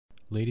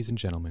Ladies and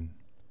gentlemen,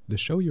 the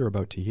show you're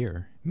about to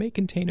hear may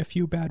contain a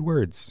few bad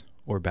words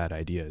or bad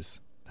ideas.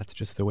 That's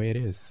just the way it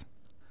is.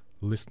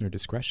 Listener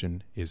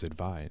discretion is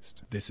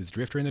advised. This is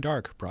Drifter in the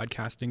Dark,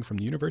 broadcasting from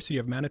the University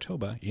of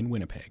Manitoba in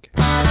Winnipeg.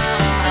 Reading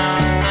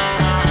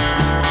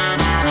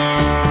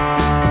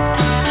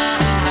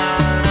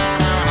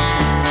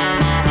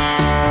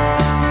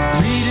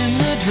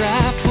the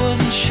draft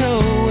wasn't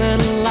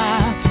showing a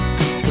lot.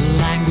 The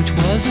language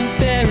wasn't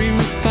very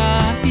refined.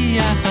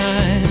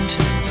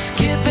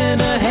 Skipping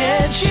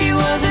ahead, she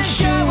wasn't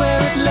sure where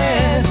it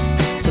led.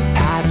 The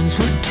patterns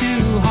were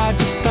too hard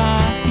to find.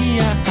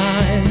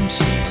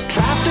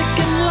 Traffic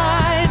and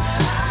lights,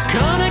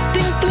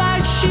 connecting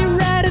flights, she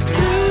read it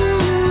through.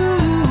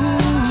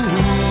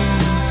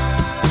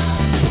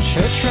 The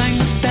church rang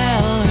the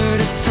bell,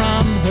 heard it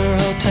from her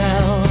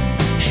hotel.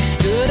 She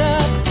stood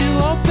up to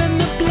open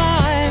the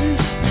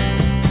blinds.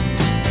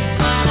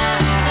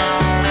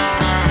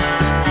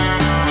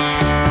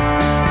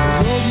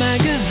 The World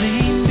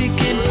magazine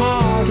became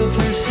part of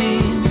her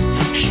scene.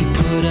 She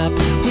put up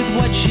with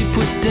what she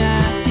put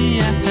down.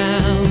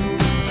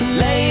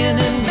 Laying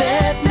in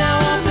bed now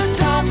off the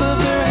top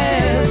of her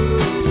head,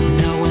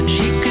 knowing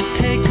she could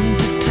take him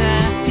to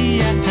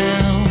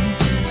town.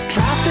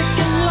 Traffic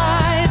and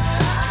lights,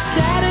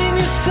 setting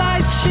her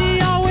sights,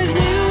 she always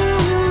knew.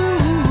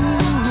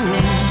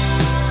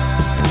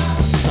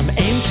 Some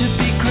aim to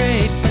be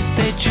great, but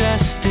they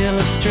just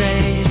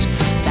illustrate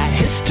that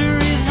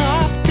history's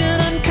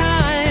often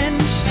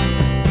unkind.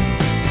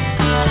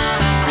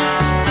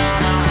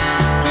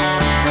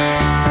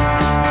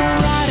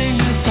 Writing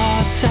her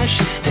thoughts as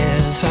she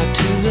stares out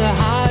to the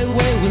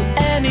highway. Will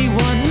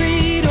anyone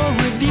read or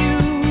review?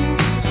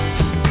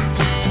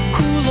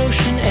 Cool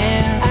ocean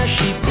air as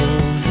she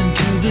pulls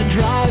into the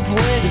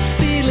driveway. The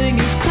ceiling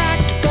is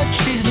cracked, but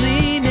she's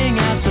leaning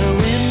out the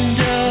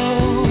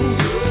window.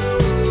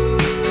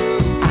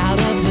 Out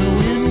of the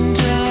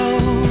window.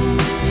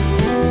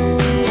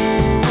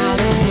 Out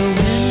of the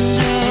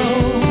window.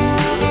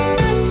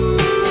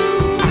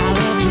 Out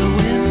of the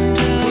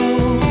window.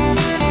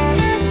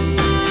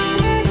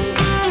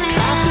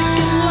 Traffic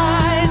and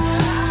lights,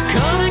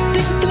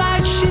 connecting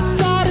flights, she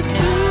thought it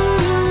through.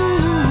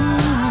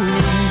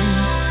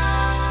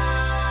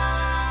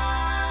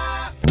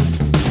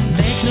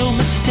 Make no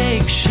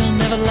mistake, she'll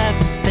never let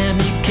them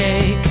eat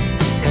cake,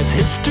 'cause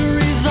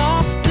history's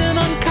often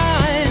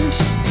unkind.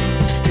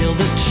 Still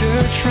the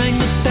church rang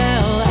the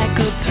bell,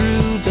 echoed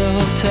through the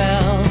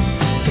hotel.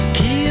 The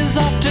key is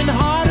often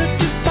harder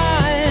to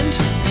find.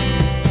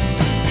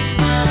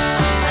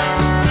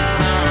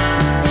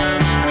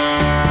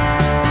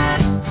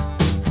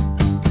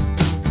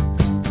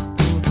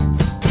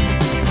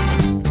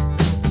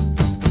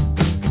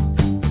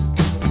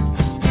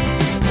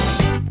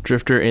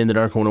 Drifter in the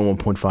Dark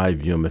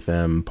 101.5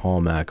 UMFM.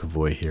 Paul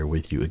McAvoy here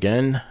with you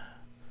again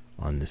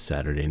on this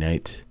Saturday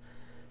night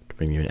to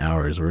bring you an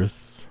hour's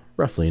worth,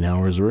 roughly an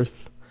hour's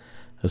worth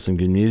of some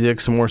good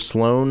music. Some more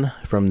Sloan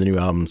from the new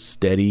album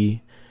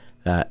Steady.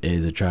 That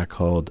is a track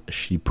called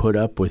She Put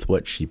Up With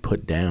What She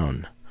Put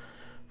Down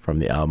from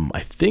the album.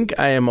 I think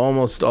I am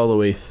almost all the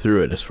way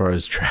through it as far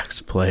as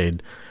tracks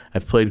played.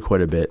 I've played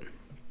quite a bit.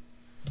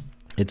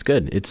 It's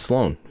good. It's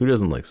Sloan. Who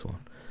doesn't like Sloan?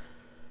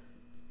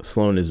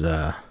 Sloan is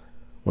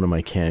one of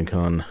my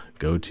CanCon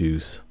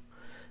go-tos.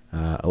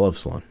 I love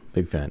Sloan.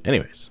 Big fan.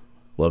 Anyways,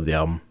 love the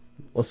album.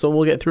 So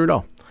we'll get through it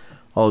all.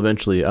 I'll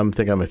eventually, I'm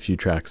a few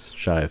tracks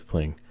shy of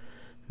playing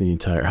the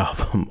entire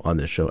album on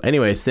this show.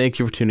 Anyways, thank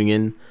you for tuning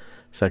in.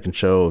 Second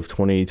show of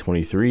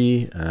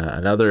 2023.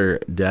 Another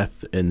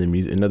death in the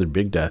music, another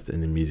big death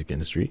in the music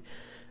industry.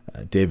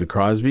 David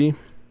Crosby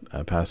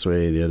passed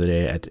away the other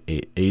day at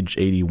age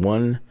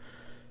 81.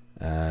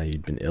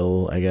 He'd been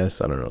ill, I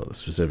guess. I don't know the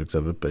specifics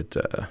of it, but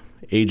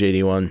age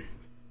 81.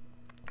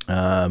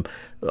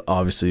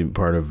 Obviously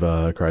part of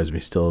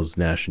Crosby, Stills,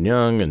 Nash and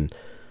Young, and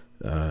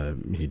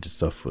he did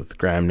stuff with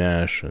Graham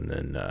Nash, and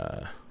then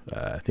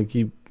I think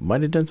he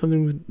might have done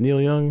something with Neil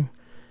Young,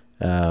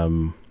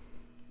 and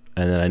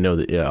then I know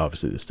that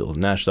obviously the Stills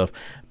and Nash stuff.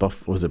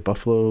 Was it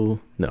Buffalo?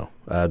 No,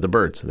 the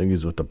Byrds. I think he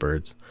was with the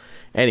Byrds.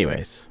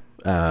 Anyways,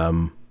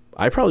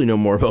 I probably know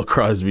more about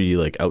Crosby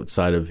like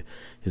outside of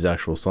his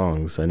actual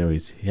songs. I know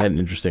he had an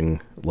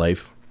interesting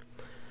life.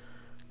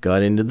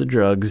 Got into the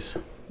drugs.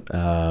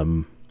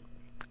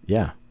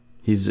 Yeah,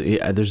 there's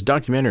a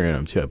documentary on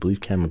him too. I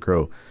believe Cameron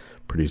Crowe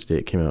produced it.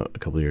 It came out a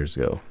couple of years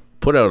ago.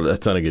 Put out a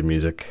ton of good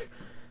music.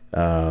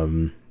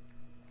 And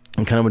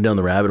kind of went down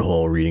the rabbit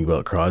hole reading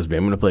about Crosby.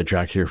 I'm going to play a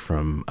track here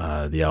from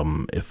the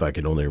album If I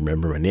Could Only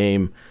Remember My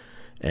Name.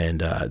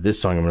 And this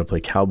song, I'm going to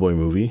play Cowboy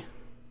Movie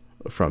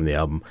from the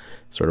album.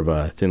 Sort of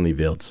a thinly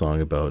veiled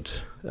song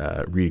about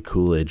Rita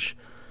Coolidge,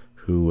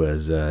 who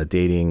was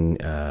dating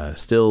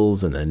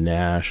Stills and then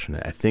Nash. And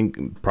I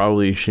think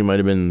probably she might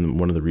have been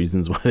one of the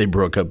reasons why they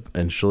broke up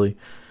eventually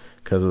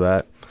because of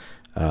that.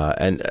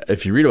 And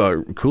if you read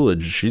about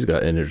Coolidge, she's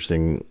got an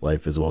interesting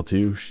life as well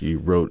too. She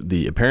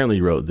apparently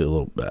wrote the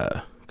little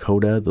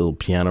coda, the little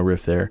piano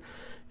riff there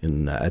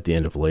at the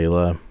end of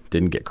Layla.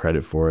 Didn't get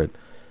credit for it.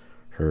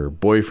 Her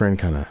boyfriend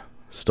kind of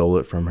stole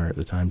it from her at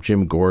the time.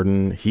 Jim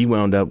Gordon, he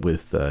wound up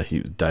with, he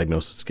was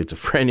diagnosed with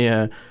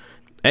schizophrenia.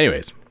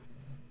 Anyways,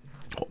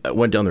 I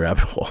went down the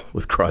rabbit hole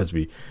with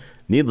Crosby.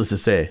 Needless to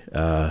say,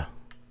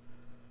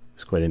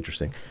 it's quite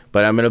interesting.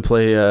 But I'm going to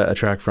play a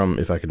track from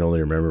If I Could Only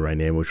Remember My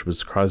Name, which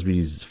was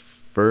Crosby's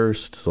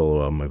first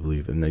solo album, I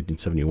believe, in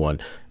 1971.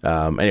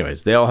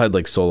 Anyways, they all had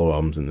like solo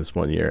albums in this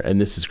one year,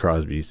 and this is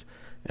Crosby's.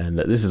 And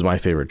this is my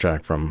favorite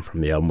track from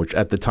the album, which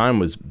at the time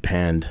was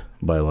panned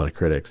by a lot of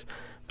critics,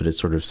 but it's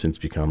sort of since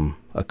become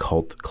a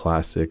cult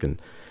classic, and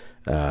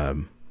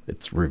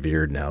it's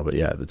revered now. But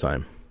yeah, at the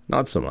time,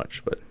 not so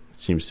much, but it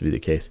seems to be the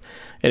case.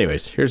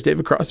 Anyways, here's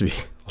David Crosby.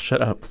 I'll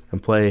shut up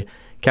and play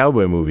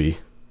Cowboy Movie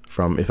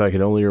from If I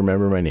Could Only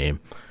Remember My Name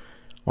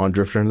on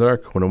Drifter in the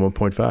Dark,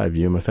 101.5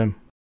 UMFM.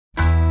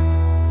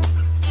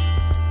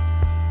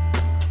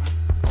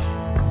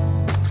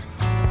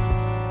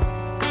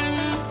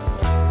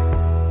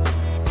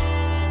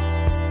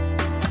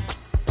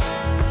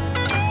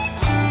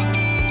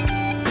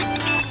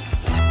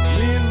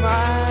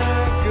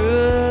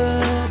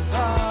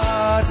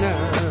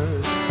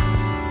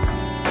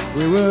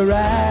 We were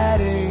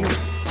riding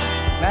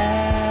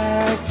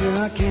back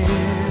to our camp.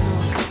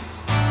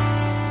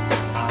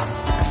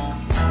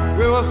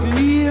 We were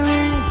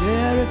feeling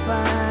very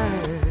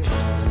fine.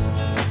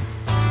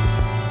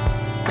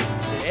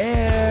 The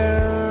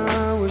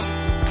air was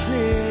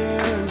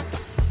clear,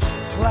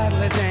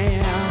 slightly damp.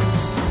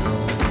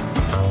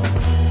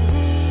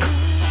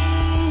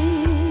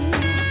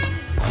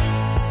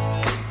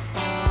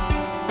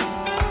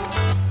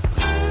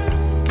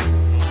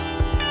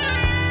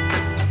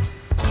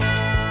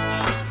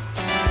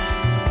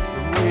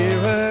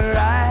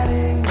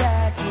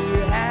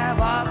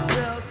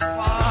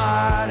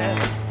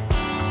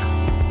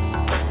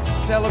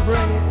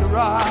 Celebrate the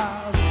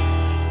ride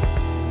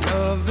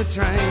of the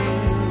train.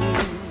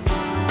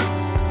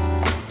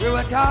 We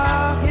were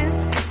talking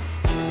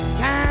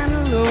kind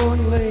of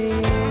lonely,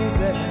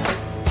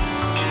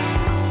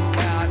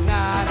 about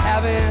not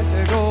having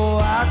to go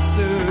out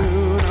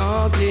soon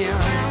again.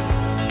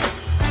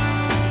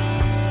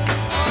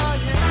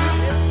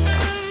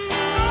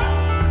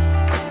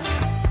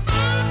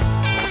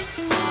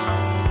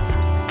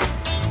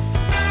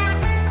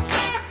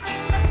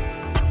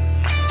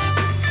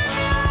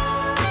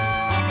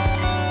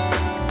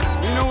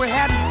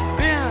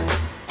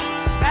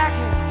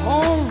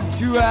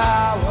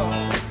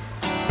 Hours.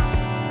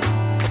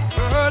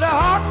 Heard a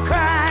heart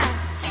cry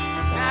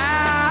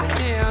now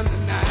in the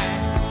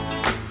night.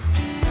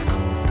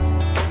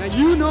 Now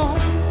you know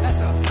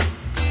that's a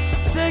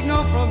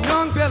signal from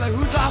young Billy,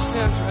 who's our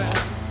central.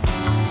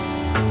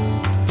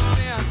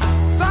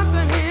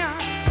 Something here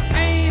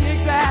ain't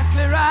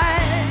exactly right.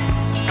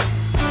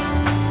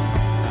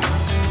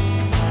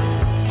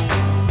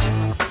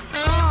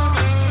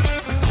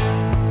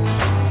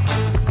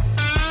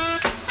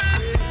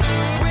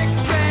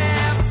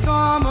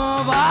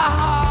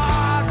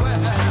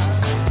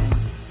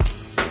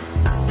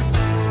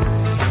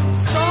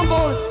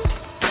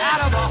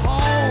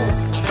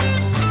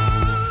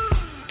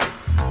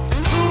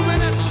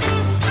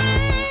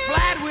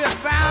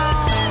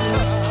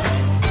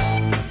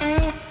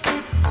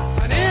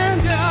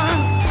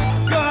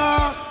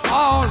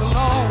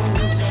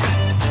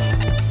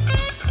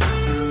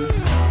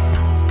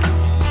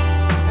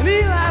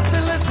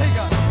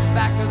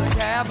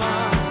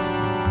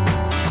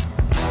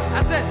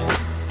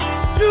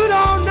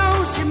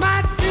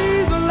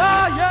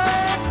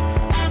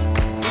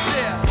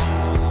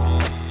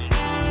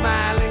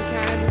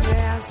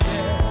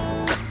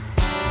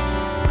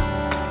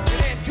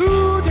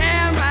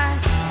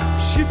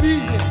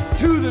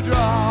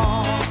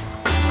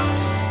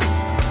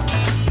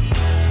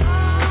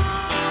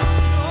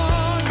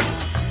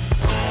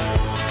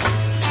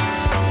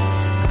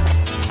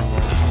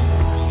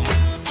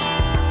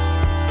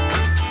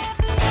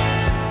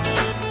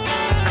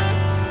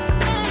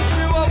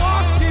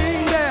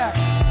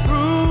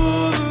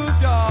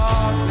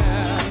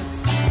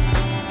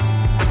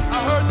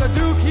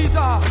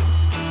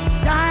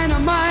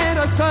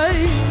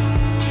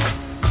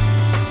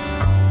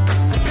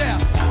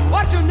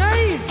 What's your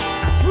name,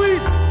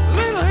 sweet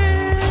little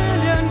hen?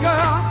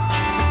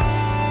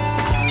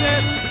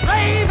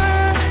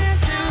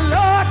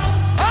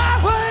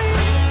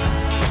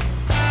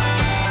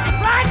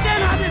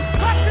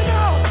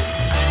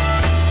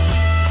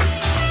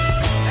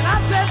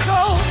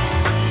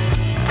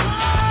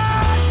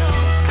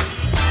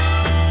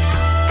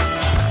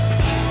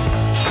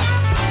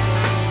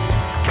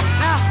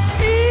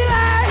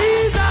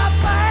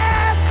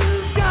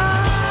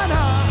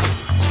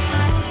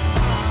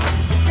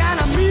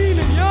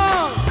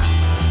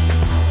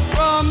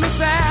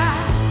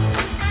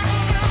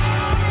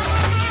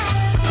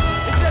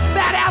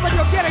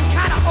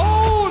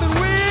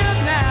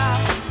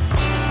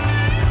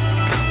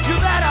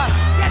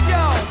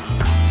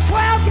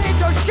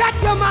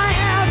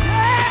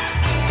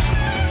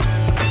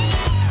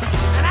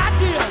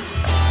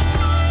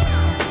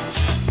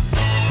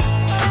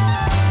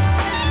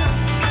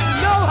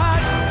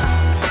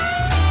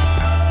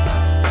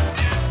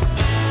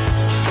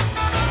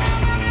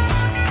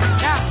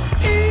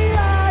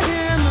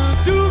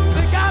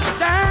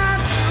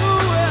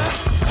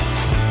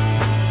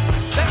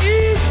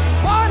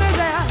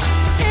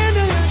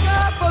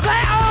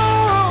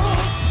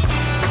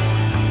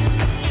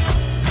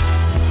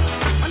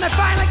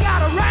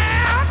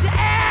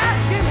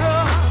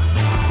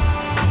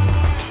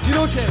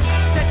 Lucy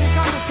said she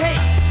come to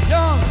take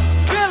young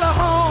Billy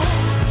home.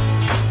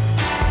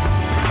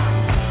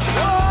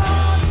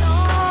 Oh, no,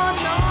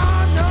 no,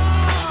 no.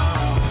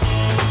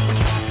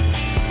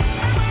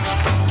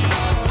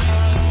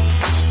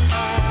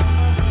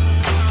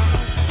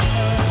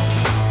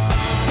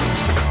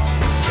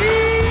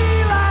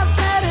 Eli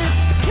said it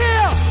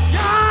killed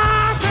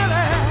young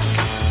Billy.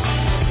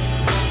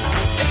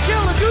 It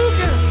killed the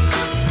Duke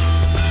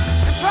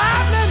and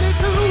probably me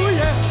too,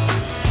 yeah.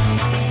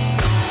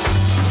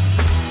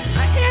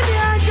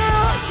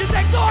 She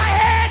said, go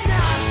ahead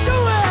now, do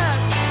it.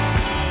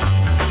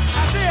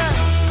 I said,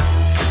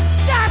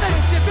 stop it.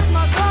 And she bit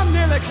my thumb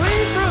nearly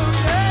clean through,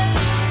 yeah.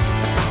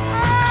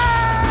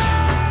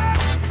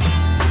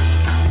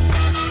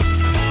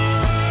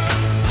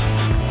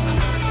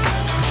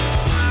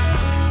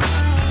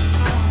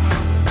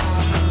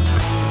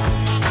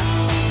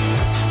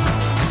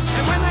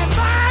 And when they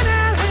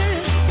finally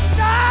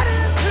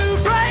started to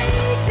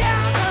break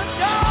down the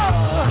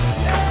door,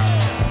 yeah,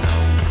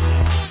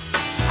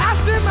 I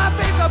spit my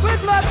face up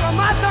with blood from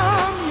my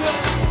thumb,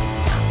 yeah.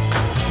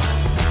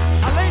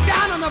 I lay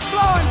down on the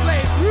floor and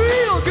played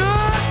real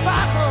good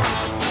possum.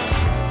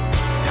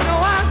 You know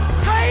I'm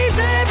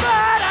crazy,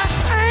 but I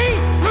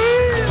ain't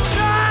real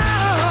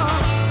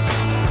dumb.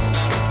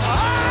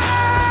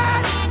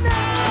 Oh, no.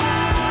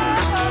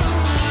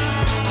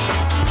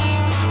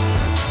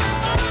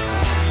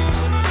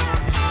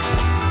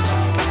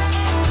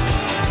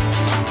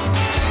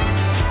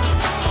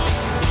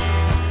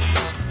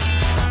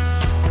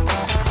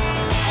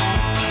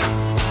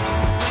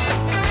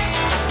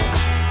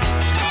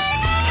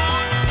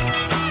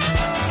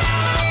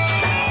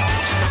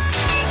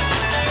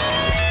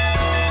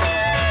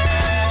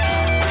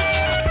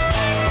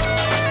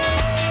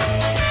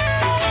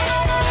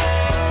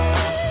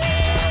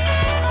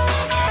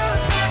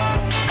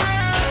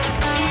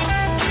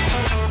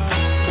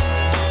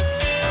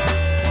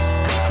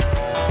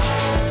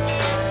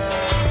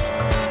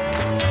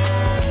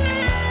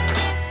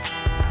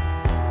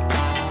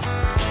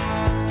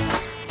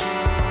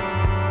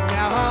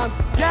 Now I'm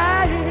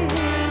dying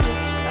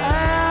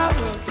out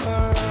of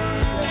her.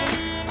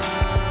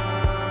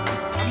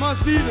 I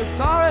must be the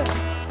sorry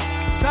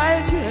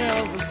sight you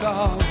ever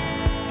saw.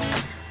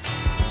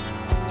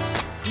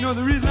 You know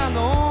the reason I'm the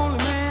only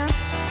man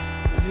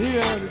is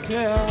here to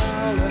tell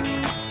her.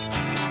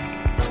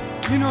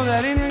 You know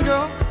that Indian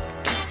girl?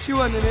 She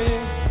wasn't an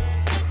Indian,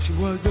 she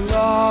was the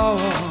law.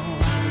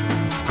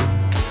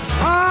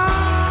 Oh.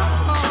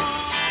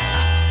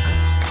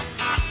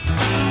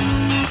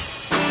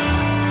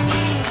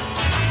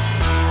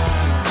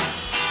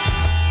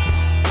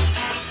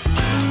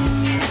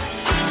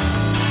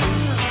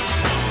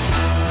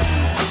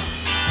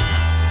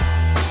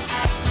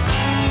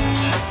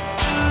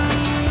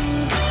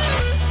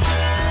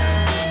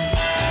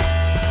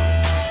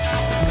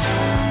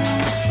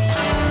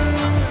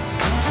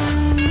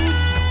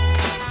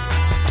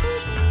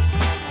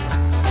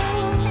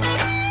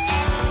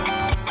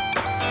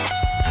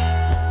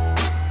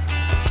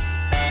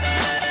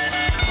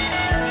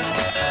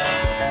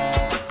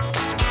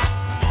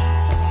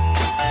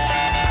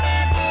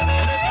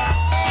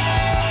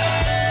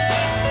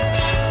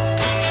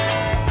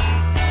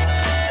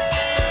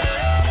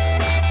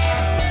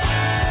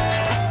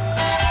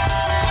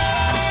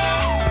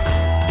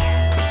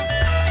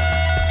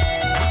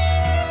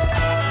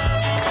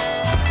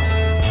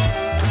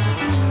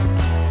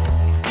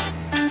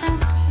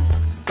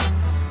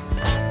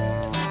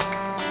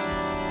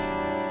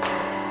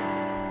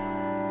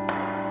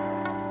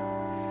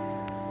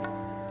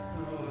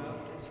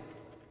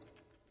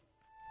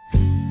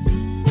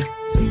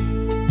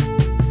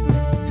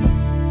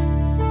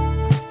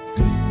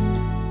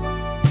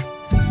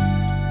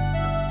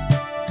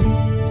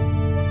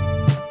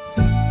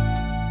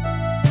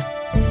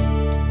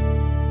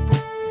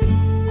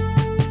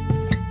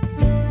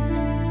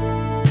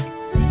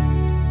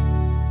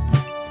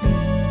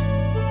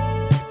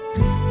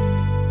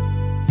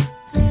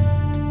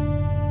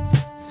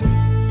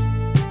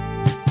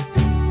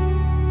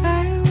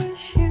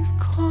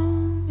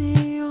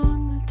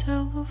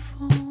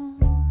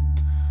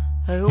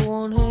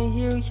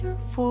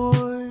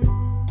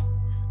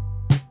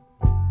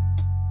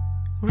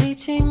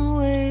 reaching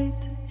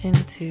late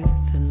into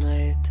the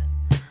night.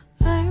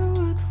 I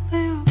would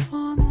live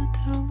on the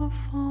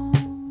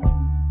telephone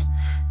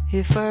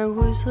if I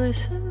was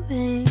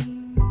listening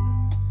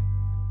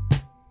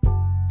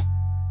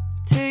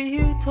to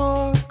you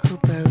talk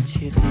about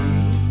your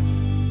day.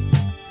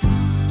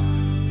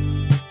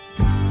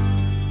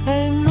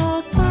 I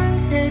nod my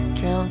head,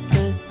 count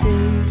the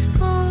days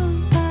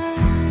gone by.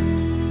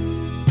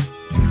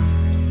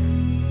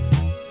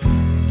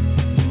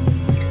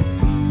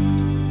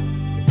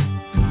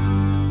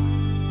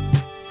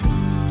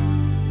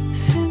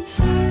 Since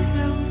I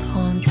held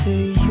on to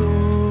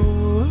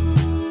yours,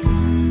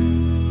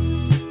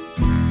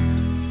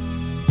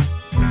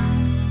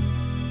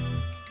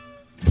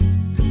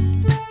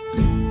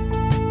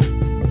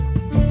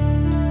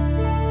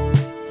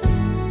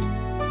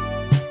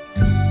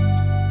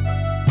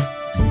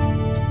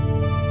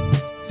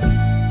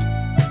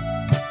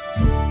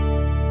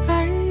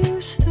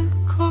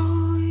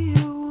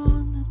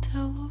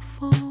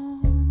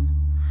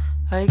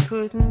 I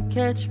couldn't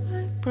catch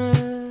my breath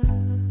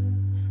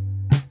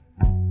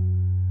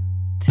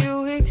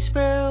to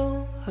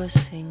expel a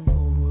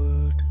single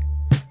word.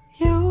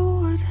 You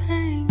would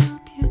hang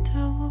up your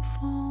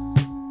telephone.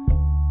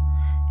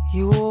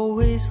 You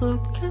always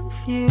looked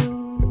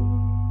confused.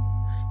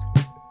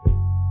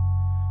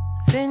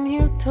 Then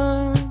you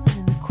turned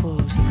and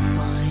closed the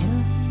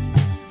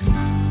blinds.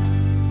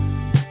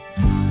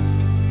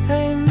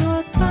 I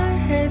nod my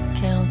head,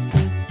 count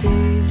the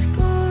days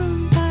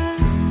gone by.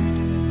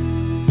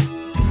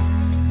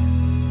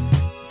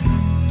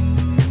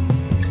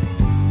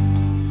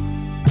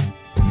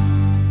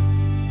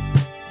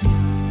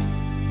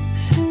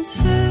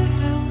 Since I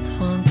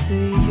held on to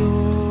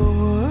your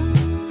words,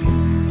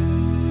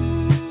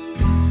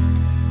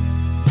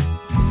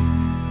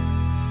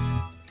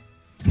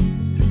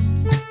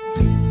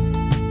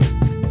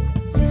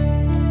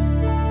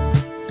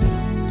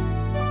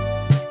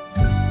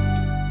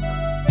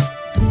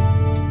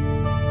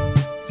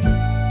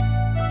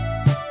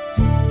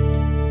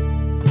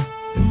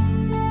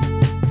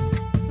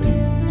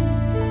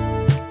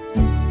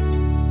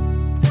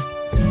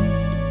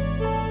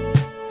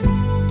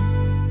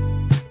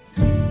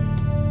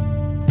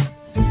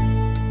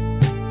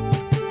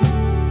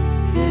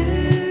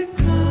 pick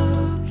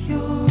up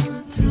your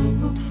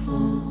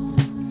telephone.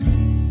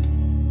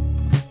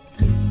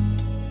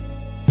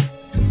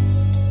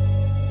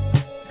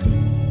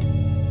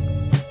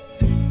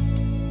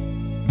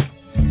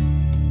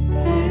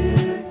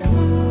 Pick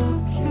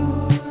up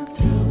your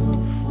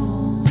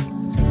telephone.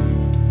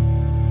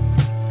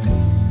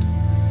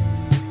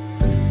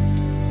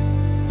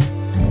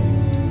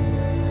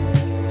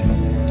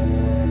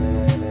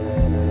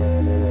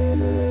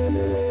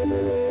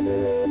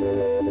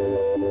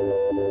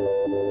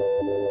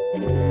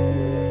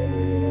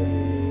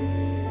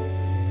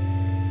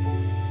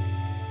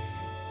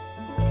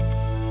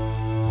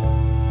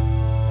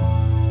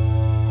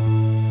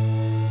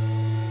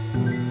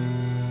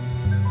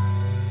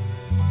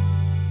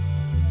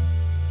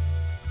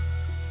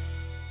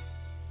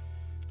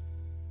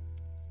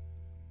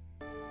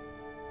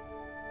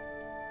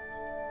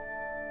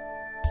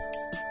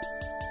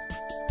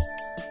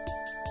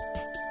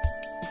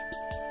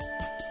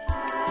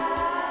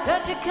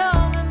 Don't you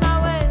come in my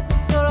way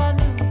before I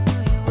knew who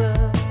you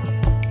were?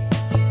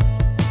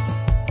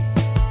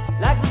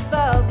 Like the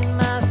fog in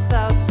my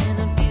thoughts in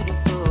a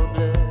beautiful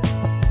blur.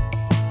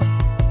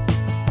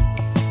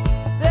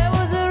 There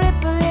was a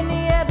ripple in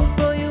the air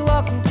before you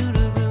walked into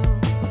the room.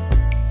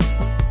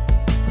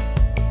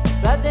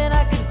 Right then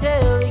I could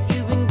tell that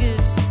you've been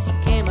good since you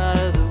came out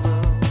of the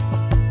womb.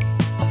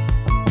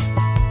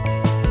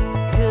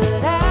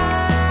 Could I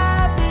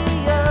be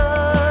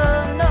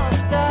your North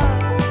Star?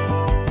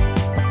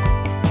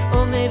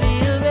 Or maybe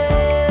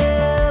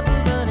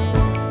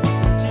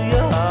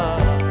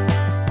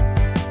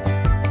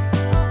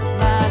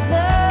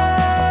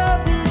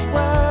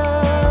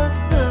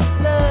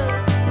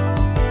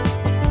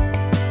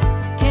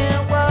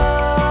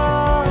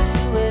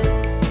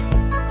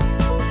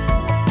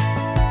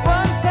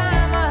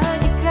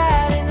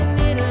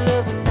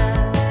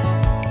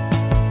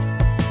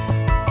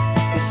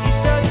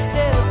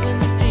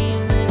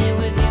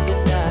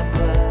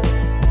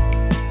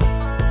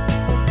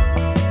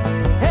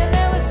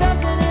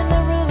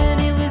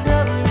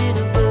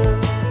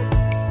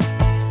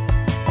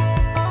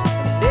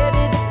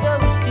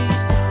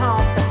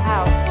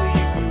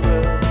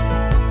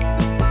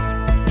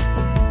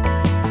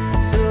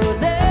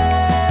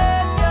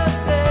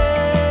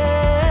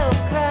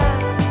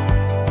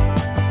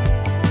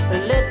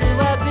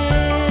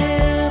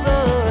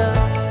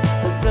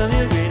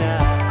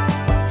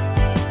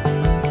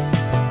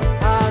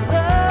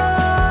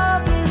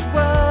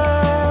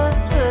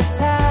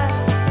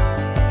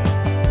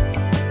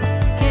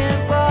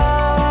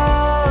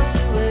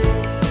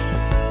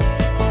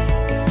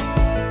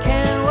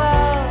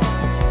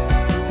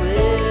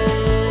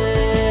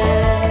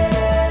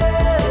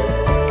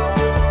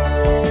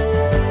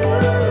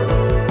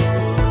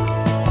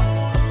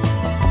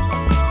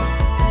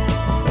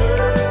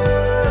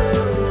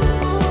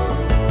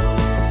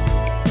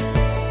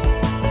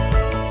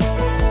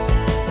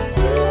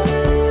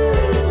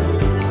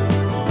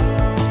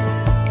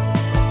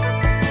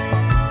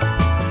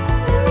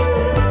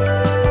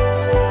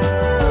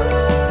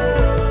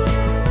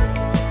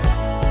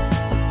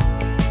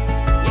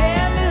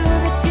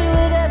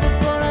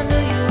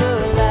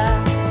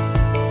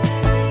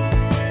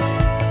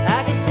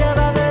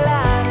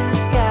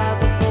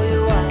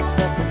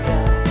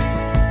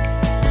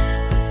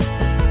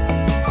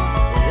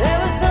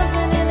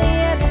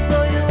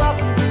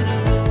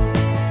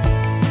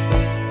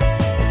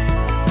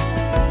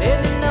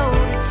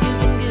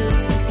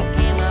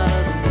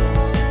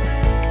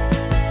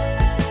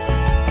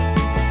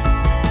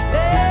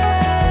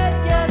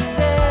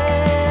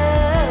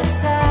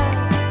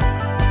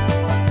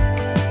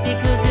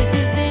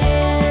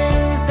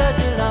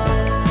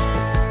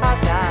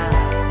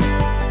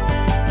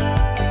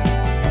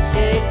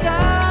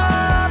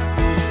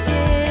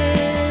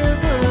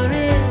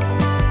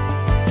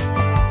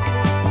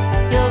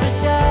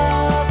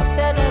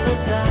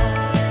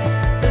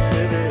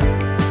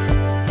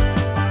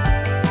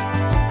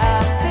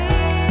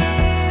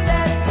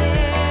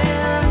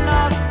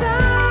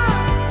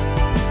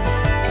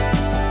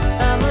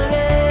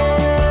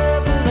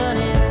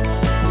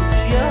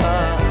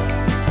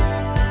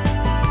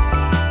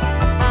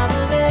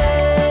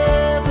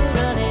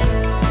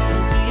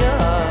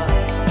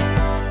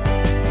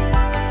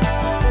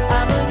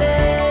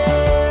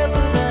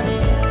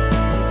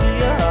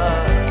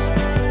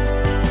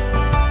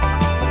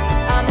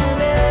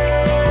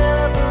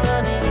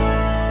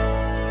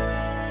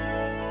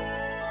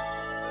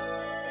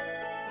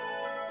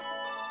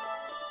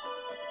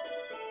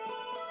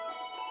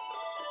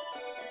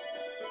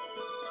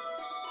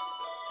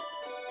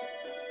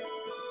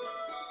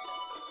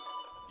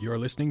You're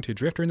listening to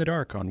Drifter in the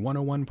Dark on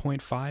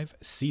 101.5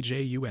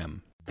 CJUM.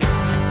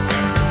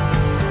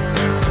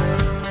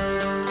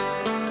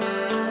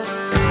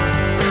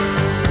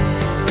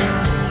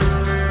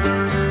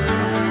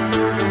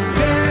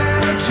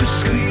 Dare to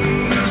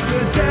squeeze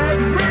the dead,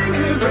 bring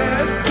a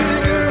red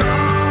digger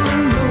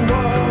on the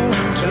wall.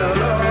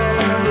 Tell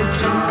all the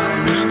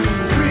times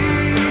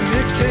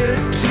predicted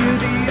to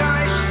the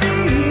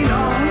icing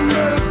on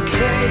the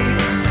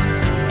cake,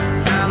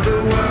 and the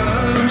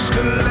worms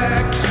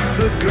collect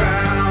the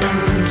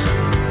ground,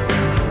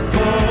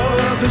 pour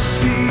the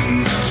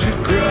seeds to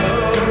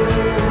grow,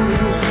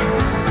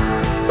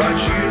 but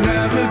you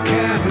never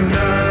can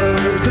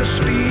know. The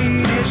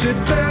speed is at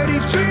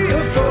 33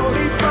 or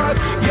 45.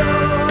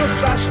 Your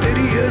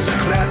fastidious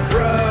clad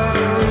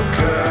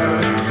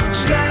broker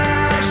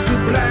stacks the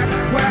black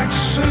wax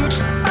suits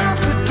of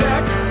the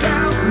decked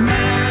out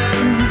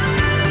man,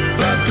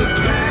 but the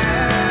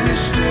plan is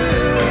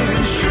still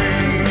in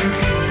shrink.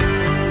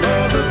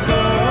 For the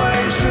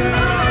boys and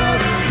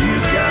off you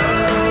go.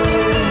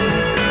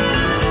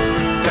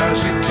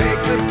 Does it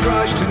take the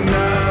price to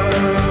know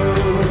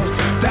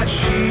that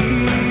she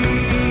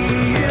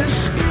is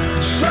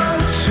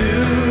sold to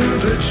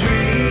the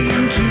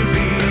dream to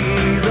be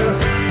the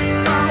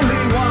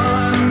only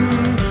one?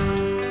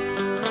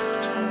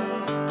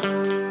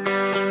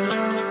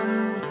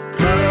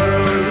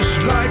 Most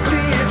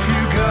likely if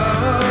you go,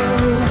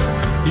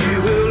 you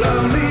will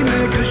only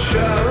make a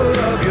show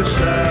of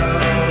yourself.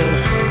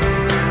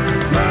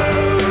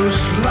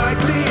 Most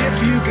likely if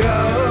you go,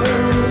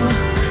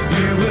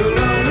 you will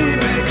only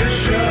make a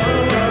show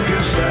of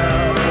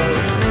yourself.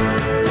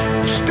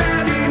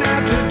 Standing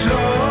at the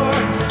door,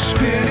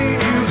 spinning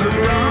you the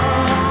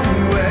wrong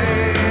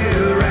way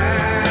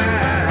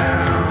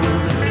around.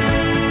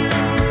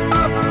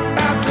 Up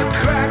at the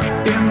crack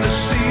in the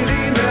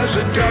ceiling, there's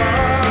a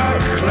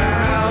dark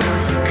cloud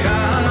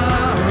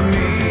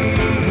coming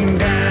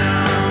down.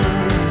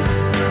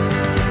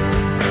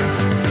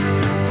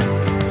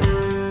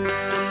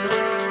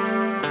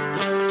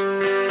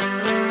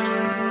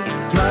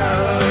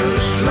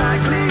 Most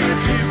likely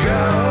if you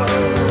go,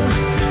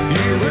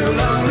 you will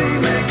only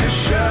make a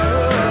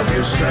show of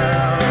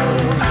yourself.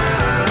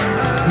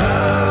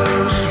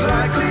 Most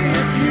likely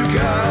if you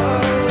go,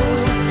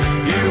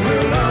 you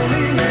will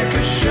only make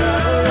a show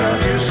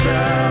of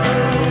yourself.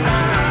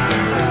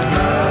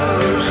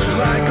 Most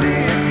likely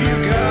if you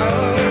go,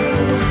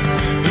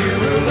 you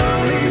will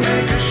only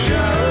make a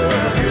show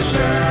of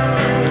yourself.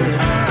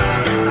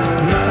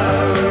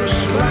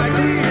 Most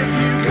likely if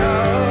you go,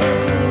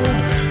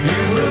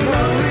 you will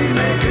only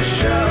make a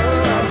show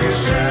of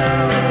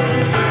yourself.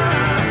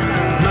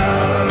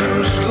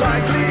 Most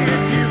likely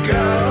if you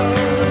go,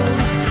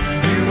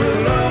 you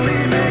will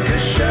only make a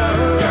show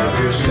of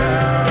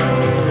yourself.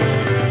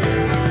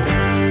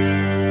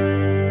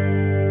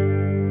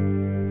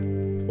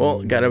 Well,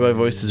 Guided by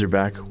Voices are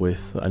back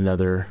with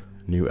another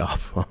new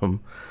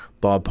album.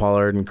 Bob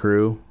Pollard and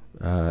crew,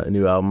 a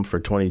new album for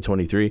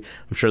 2023.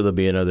 I'm sure there'll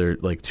be another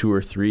like 2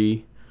 or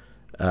 3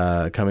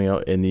 coming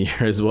out in the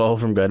year as well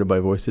from Guided by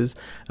Voices.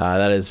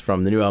 That is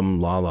from the new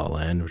album La La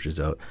Land, which is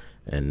out.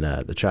 And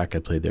the track I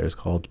played there is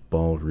called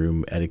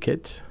Ballroom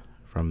Etiquette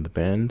from the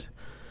band.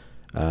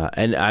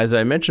 And as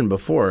I mentioned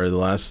before, the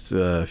last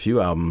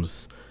few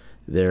albums,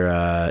 they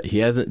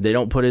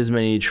don't put as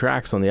many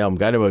tracks on the album.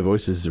 Guided by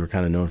Voices were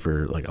kind of known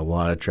for like a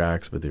lot of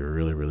tracks, but they were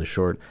really, really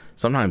short.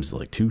 Sometimes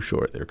like too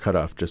short. They were cut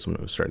off just when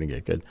it was starting to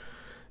get good.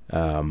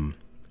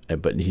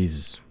 But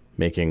he's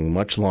making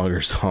much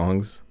longer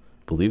songs.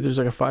 I believe there's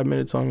like a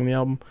 5-minute song on the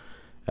album,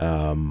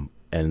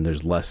 and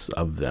there's less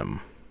of them.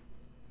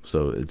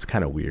 So it's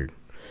kind of weird.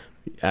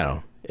 I don't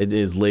know. It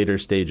is later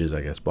stages,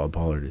 I guess. Bob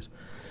Pollard is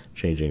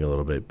changing a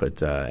little bit.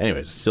 But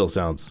anyways, it still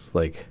sounds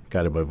like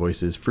Guided by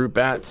Voices. Fruit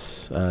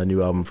Bats,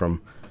 new album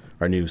from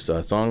our new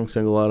song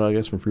single out, I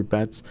guess, from Fruit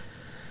Bats.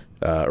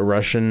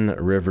 Russian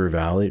River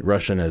Valley.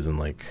 Russian as in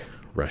like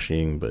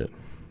rushing, but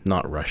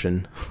not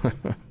Russian.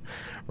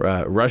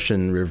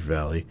 Russian River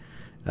Valley.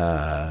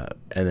 And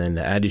then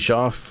Andy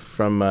Schaaf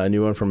from a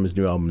new one from his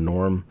new album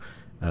Norm.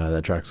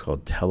 That track's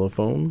called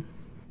Telephone.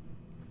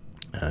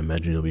 I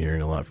imagine you'll be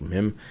hearing a lot from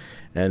him.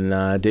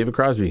 And David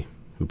Crosby,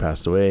 who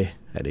passed away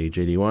at age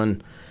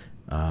 81.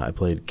 I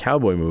played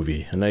Cowboy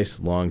Movie, a nice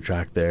long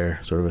track there,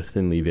 sort of a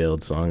thinly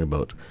veiled song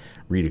about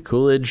Rita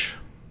Coolidge,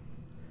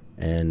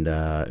 and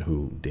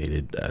who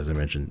dated, as I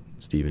mentioned,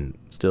 Stephen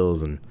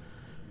Stills and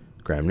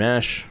Graham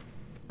Nash,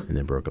 and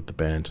then broke up the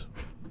band.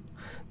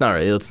 Not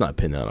right, let's not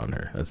pin that on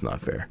her. That's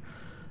not fair.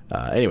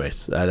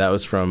 Anyways, that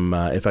was from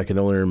If I Could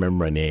Only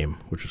Remember My Name,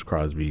 which was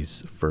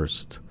Crosby's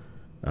first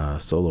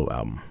solo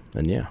album.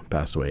 And yeah,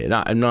 passed away. And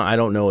I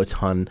don't know a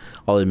ton.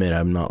 I'll admit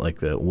I'm not like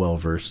the well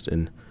versed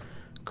in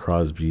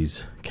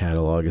Crosby's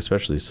catalog,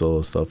 especially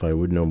solo stuff. I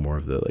would know more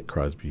of the like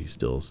Crosby,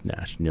 Stills,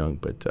 Nash, and Young,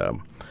 but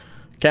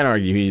can't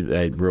argue he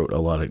wrote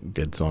a lot of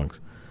good songs.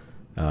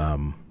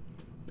 And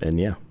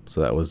yeah,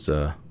 so that was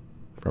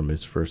from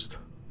his first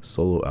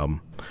solo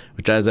album,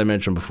 which, as I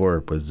mentioned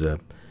before, was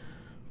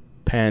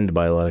panned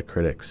by a lot of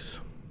critics.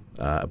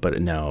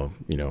 But now,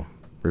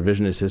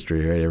 revisionist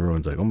history, right?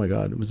 Everyone's like, oh my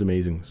God, it was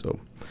amazing. So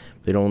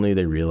if they'd only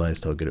they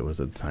realized how good it was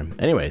at the time.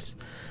 Anyways,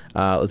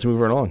 let's move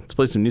right along. Let's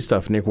play some new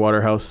stuff. Nick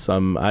Waterhouse.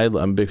 I'm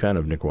a big fan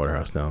of Nick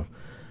Waterhouse now.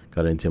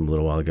 Got into him a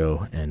little while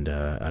ago, and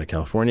out of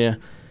California.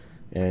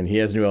 And he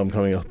has a new album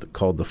coming out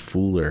called The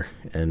Fooler.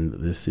 And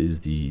this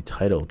is the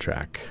title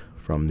track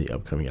from the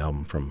upcoming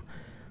album from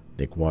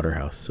Nick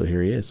Waterhouse. So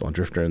here he is on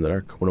Drifter in the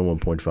Dark,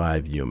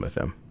 101.5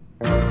 UMFM.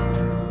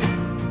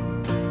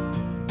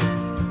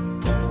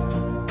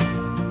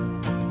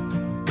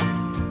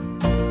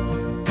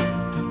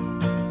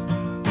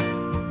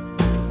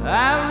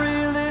 I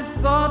really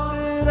thought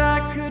that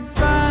I could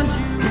find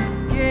you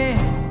again.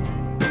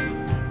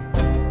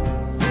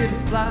 City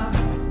blocks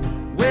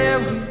where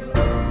we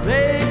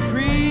play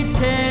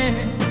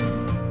pretend.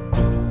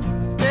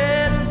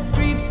 Instead of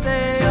streets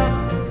they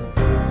up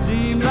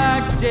seem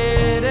like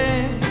dead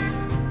ends.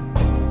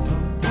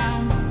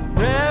 Sometimes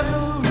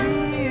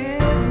revelry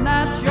is nice.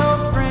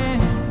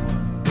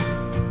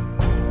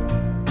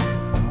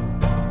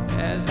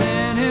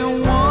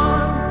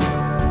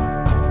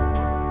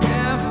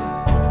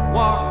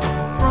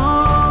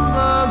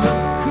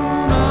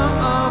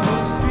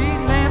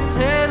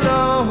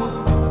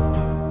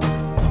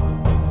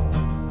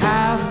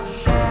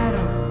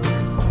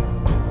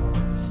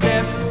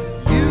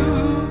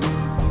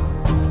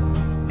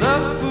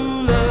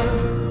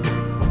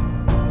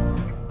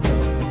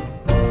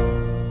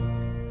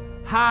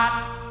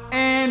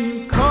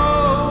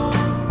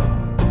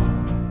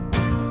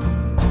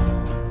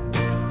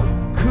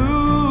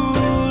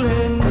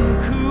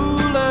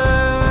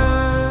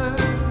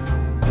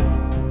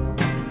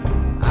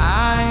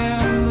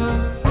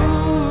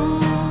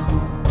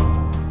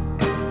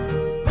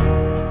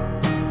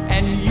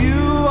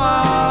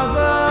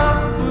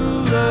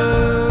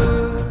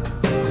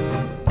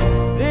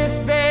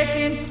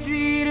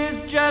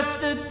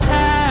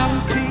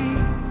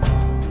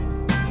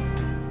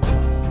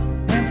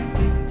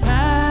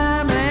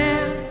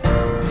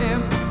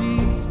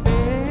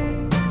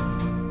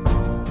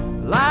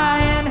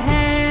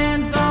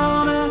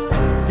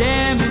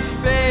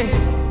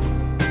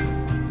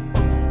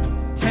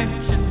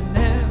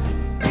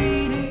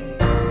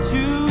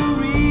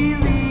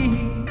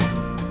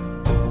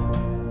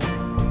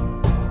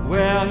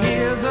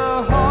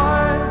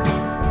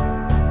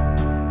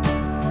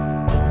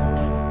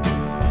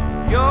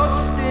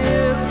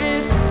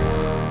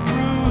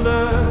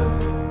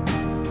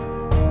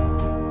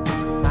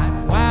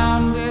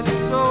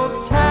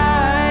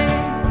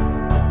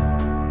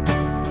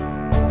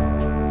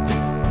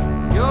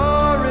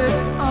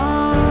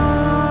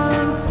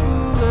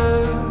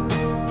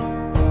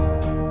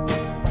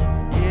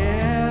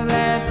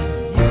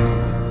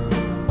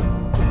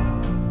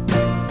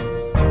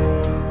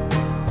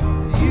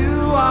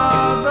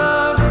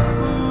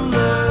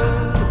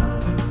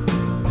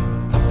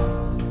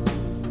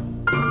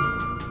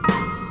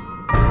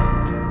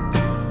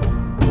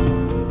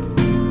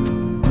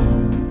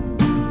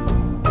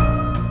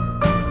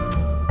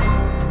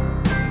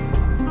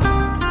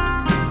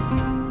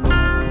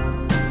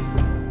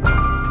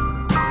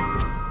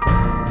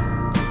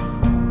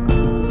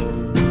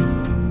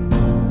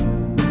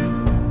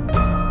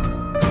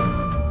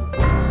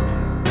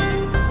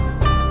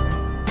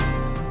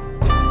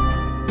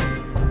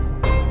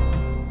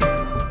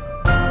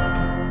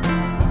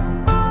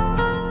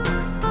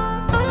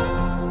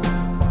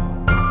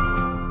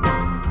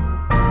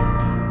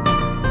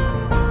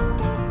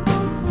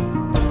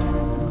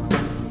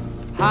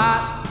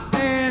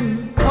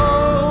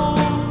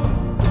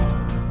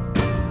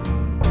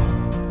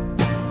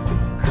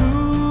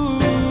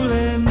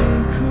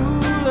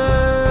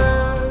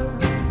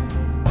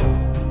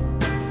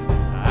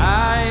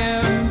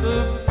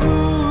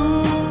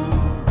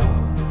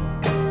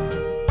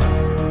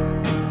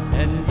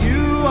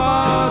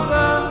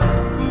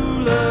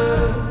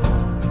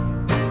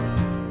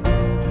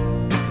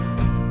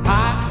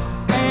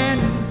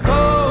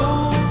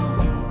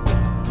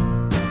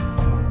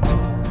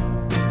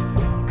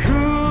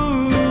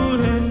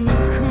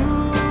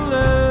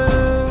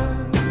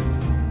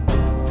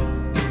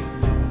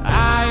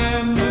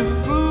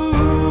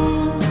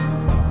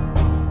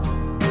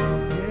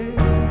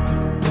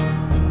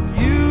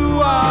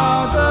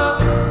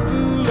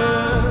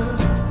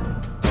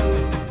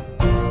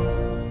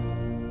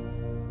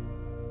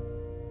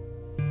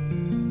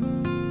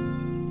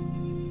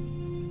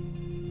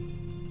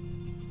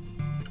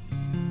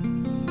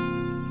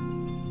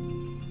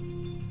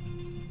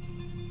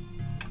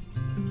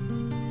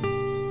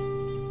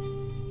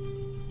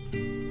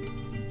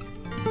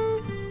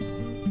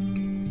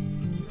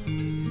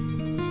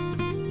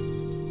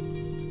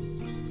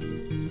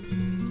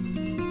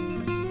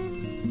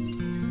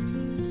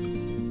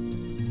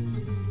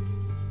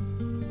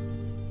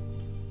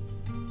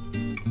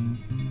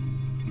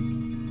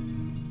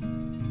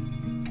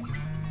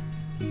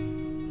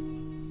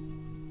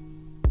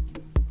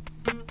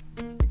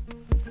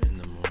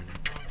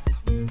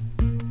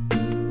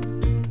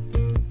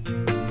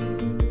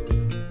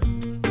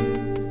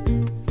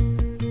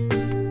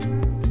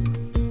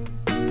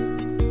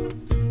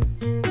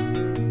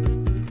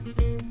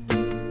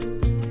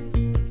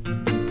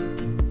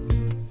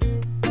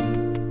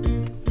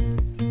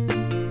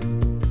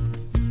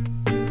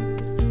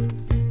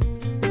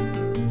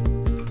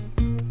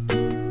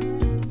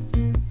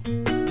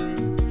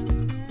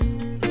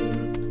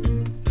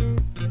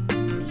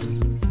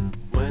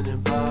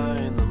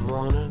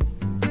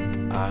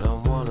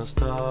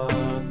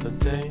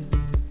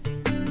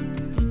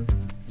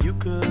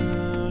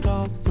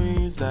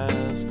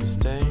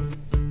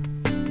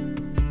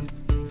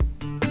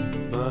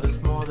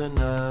 than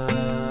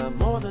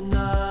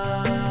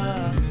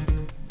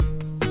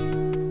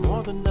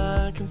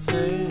I can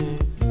say.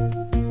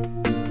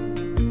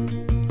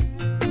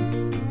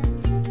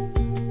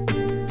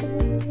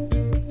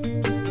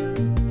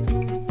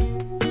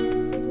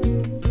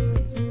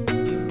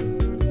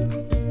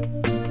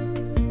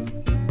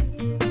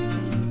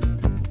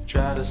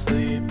 Try to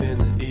sleep in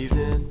the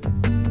evening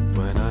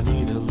when I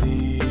need to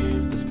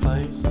leave this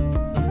place.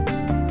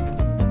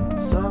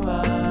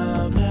 Somehow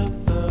I'll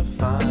never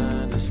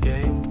find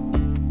escape.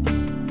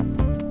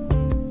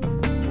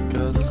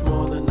 'Cause it's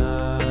more than I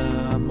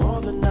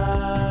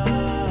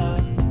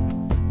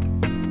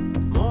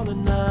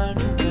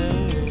can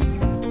take.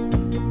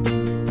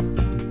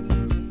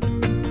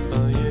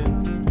 Oh yeah.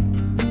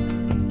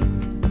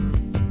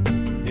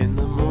 In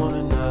the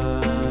morning,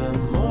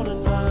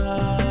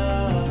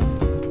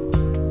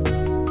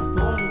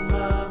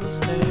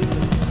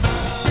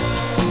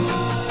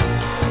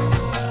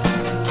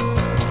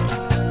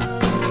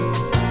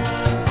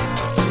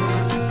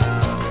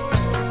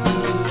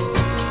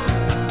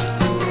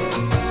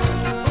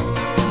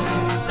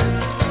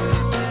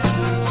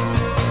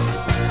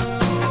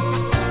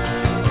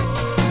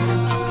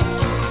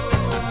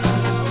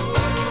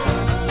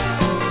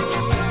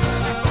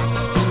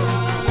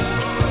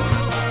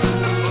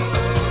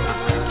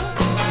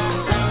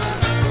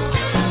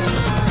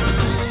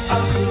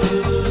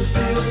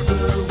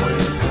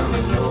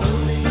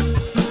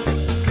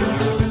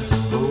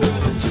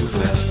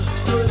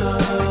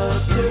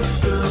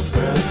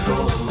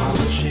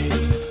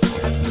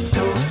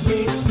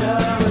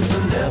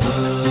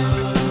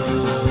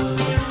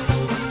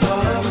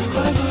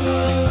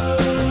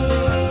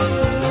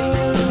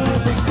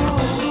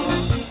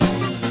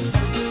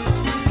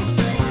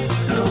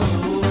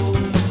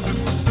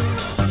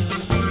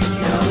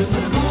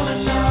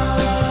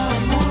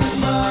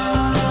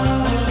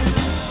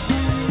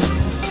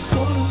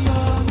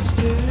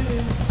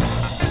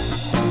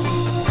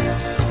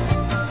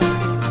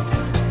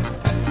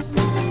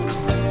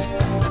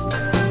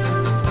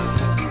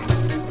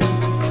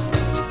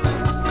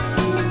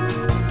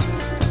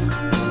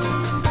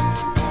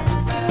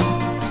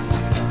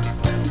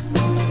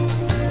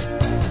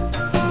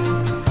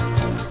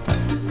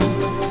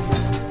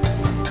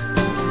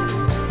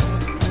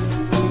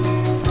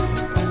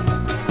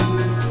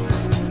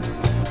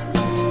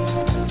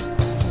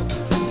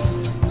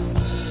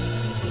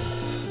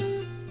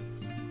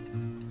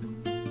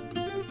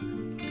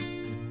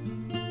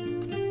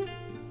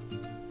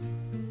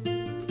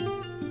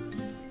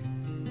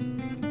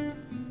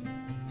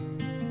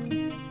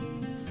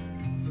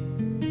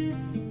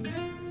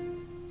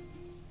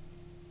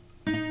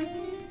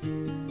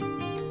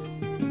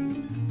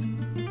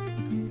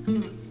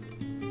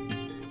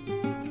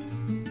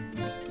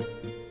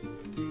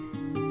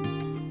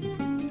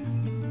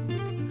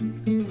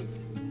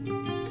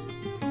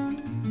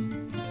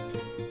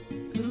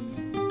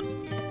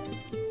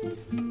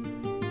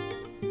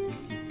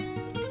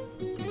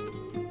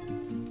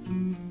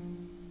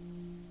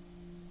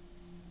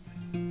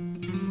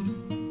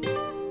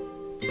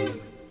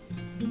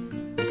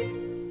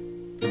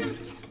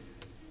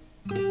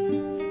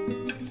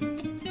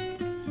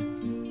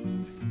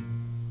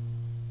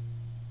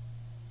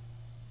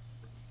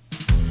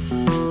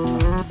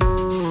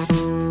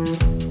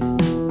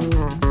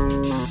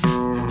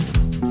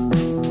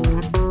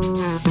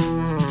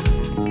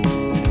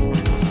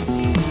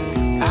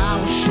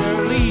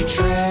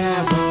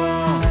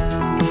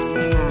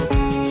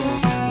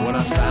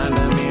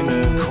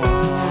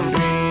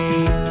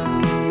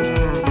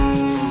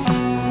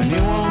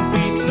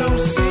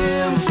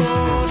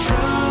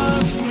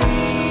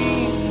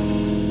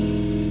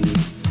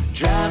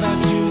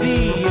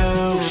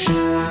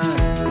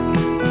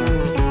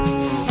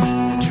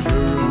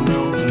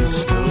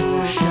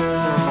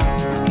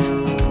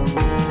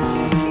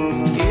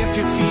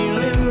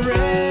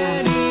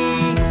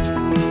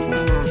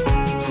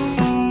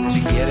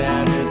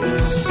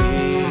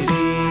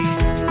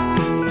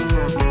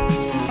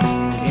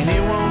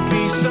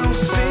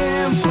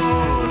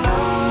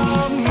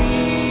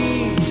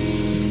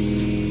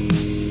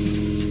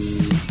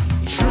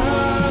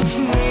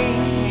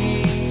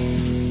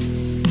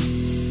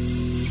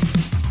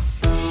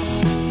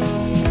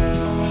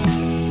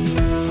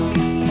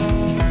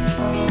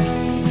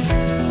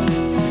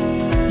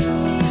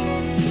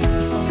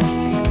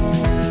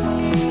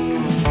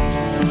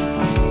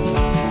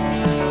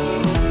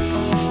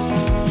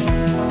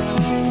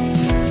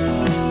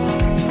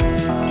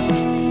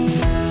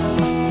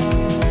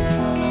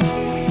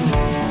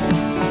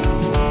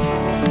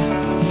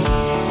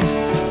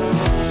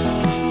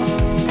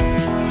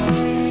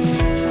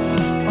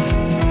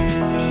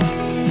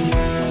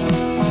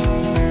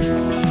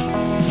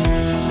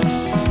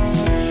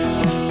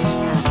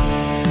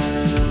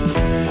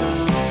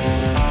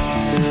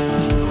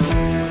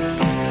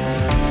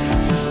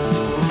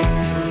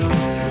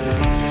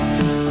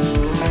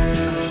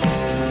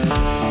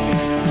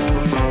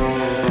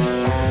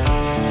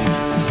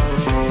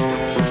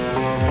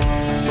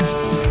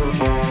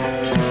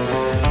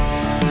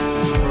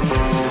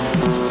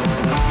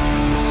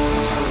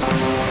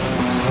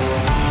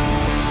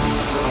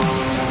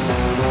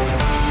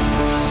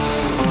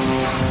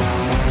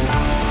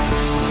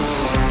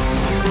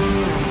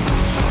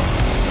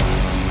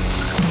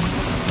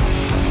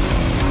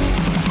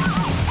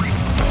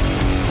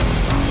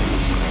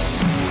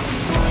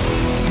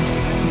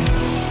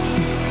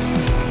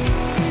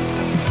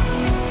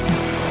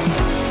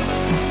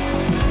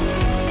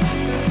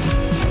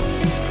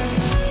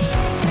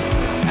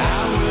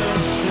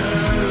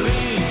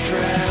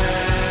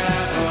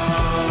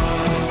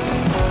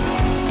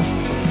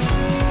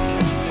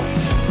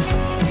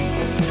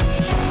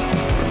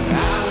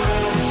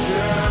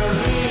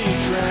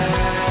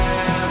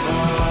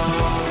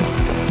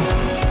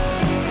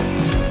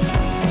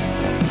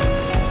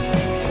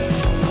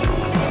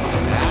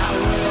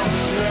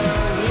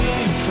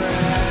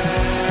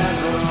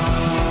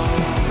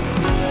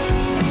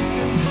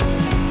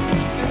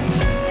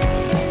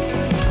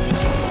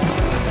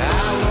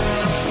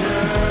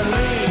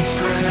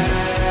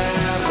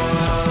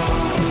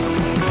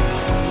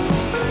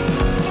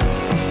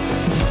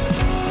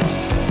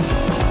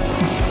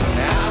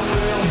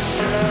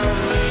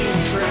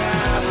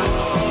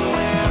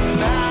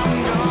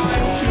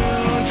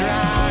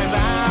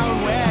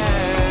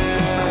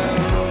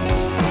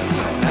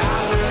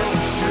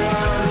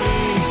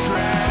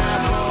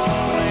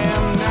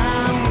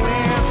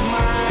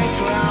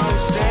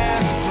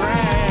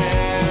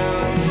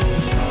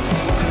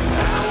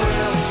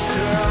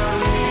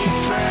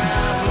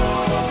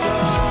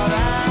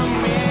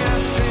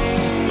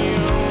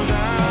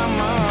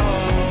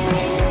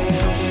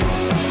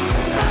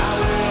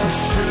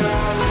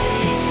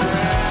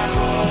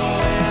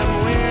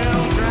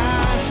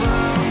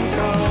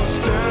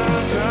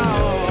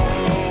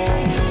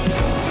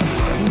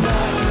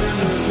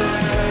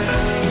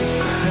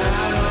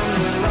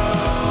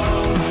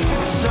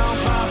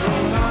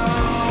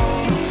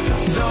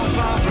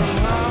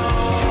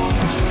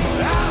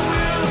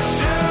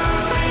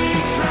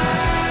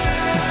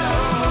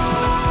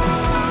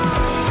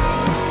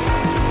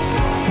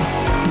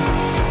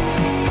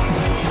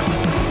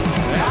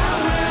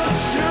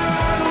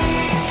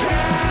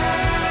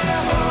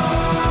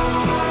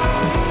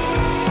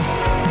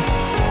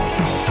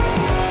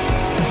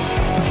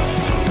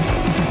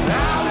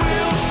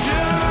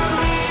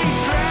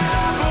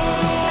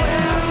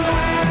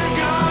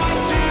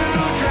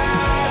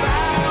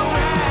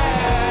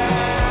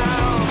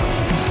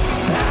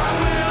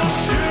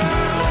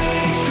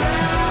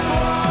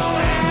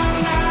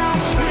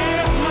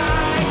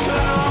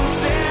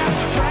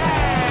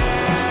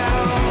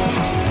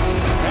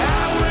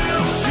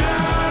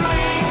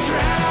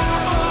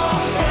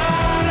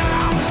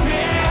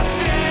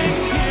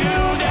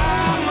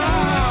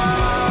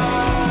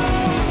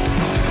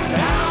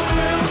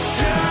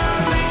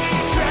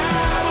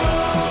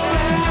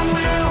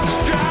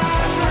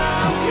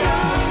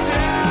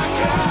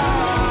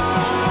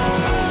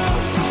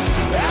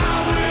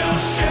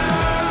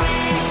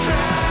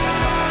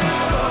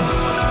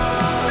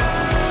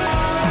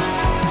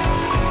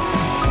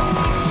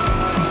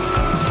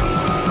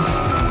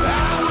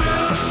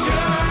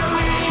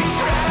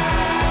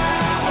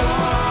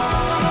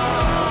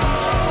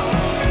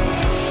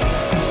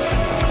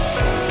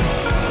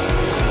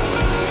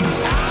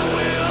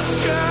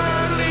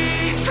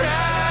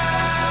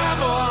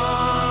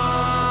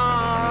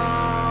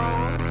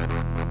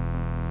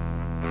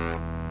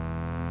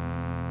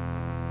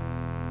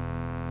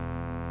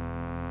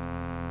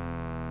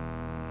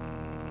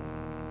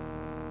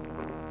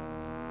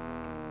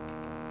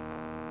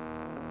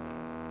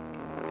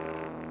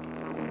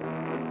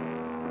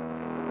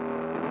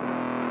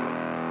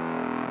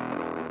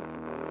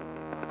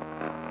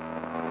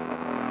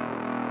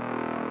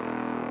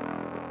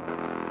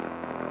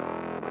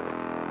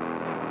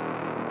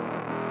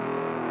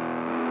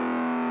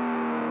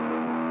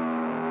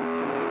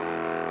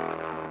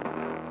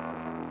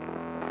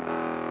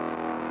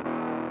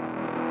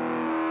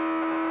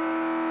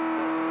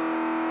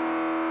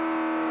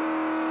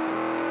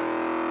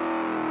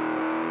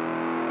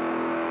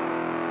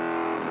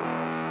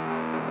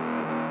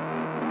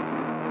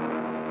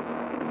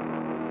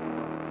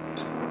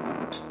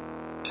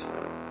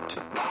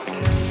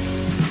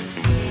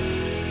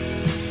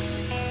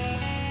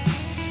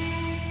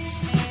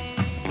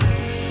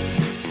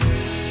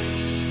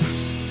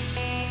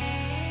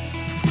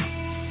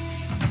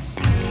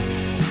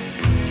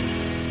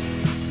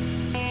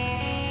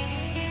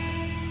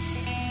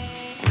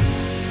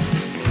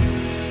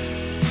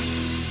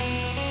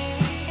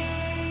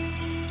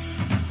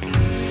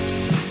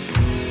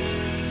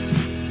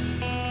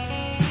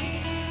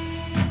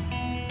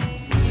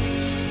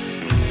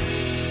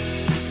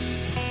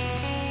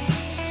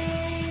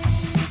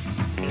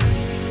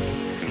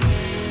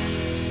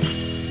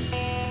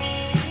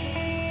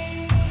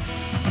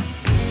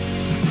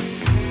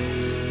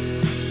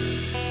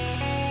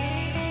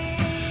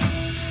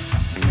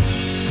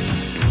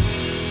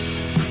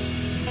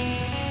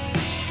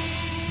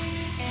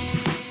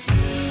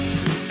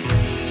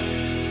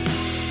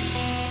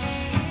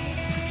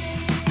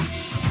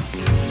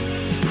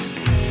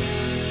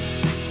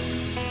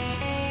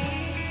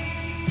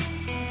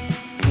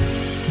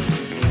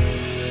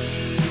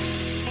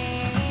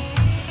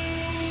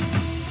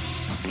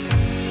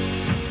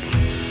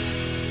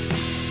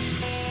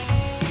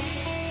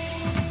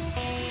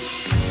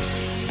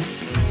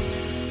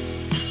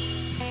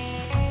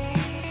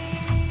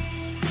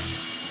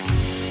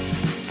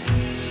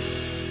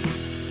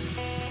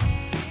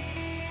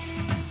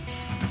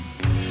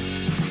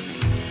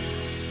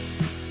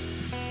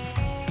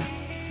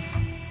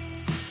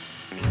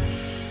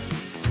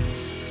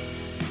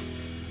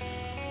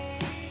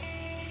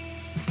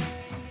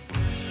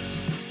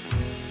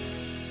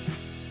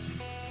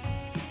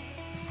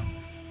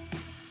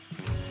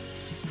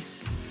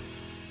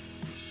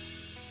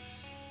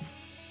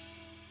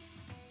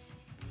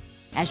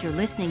 As you're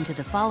listening to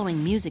the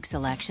following music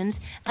selections,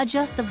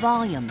 adjust the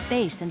volume,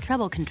 bass, and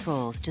treble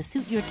controls to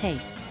suit your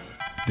tastes.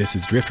 This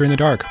is Drifter in the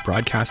Dark,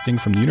 broadcasting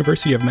from the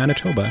University of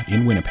Manitoba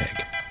in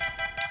Winnipeg.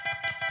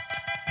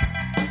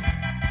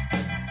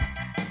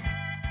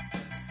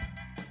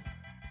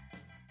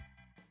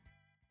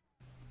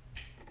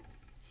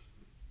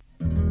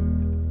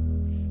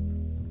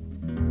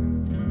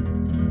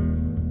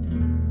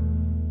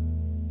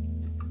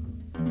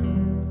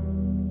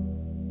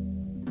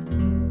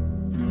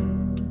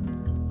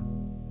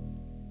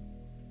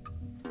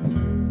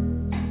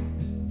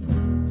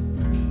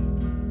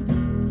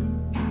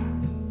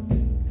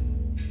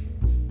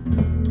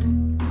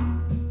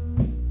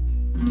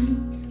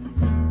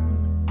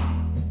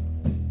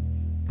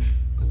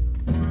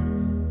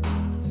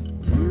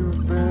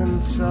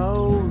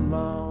 So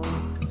long,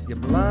 your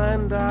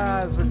blind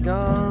eyes are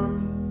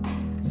gone,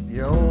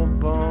 your old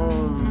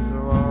bones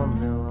are on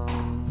their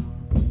own.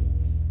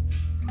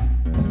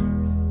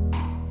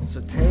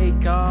 So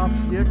take off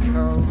your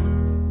coat,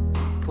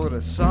 put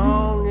a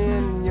song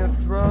in your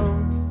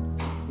throat,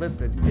 let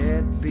the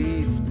dead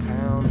beats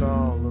pound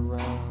all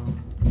around.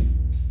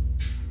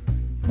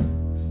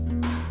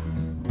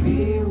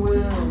 We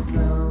will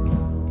go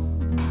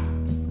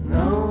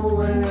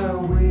nowhere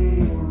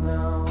we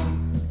know.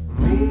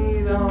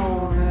 We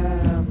don't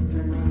have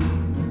to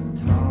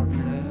talk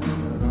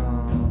at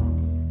all.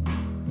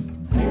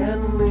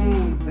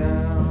 Hand-me-downs,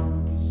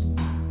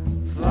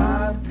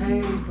 fly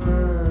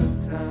paper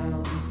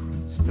towns,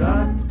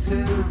 stuck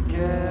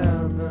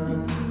together,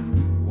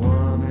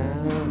 one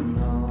and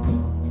all.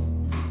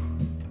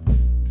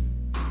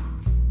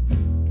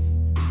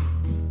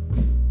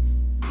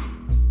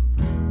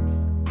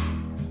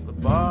 The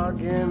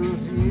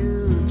bargains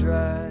you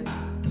drag,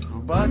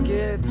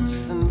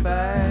 buckets and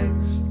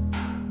bags,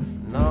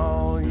 and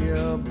all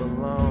your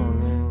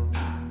belongings.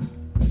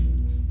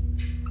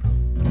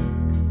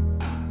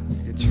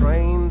 Your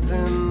trains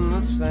in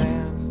the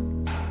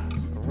sand,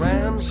 a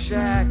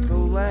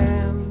ramshackle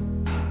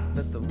land,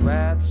 let the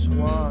rats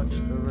watch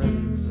the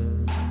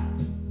races.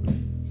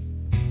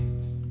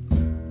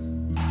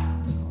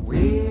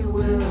 We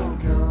will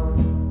go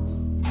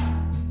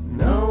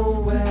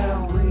nowhere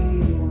we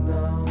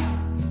know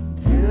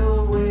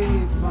till we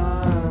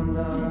find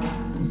our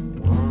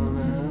one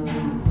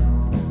and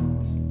all.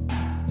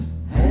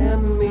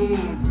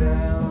 Hand-me-downs,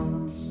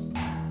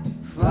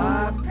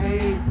 fly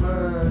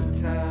paper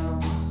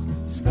towns,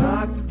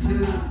 stuck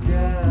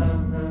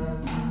together,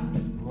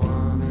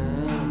 one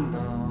and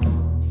all.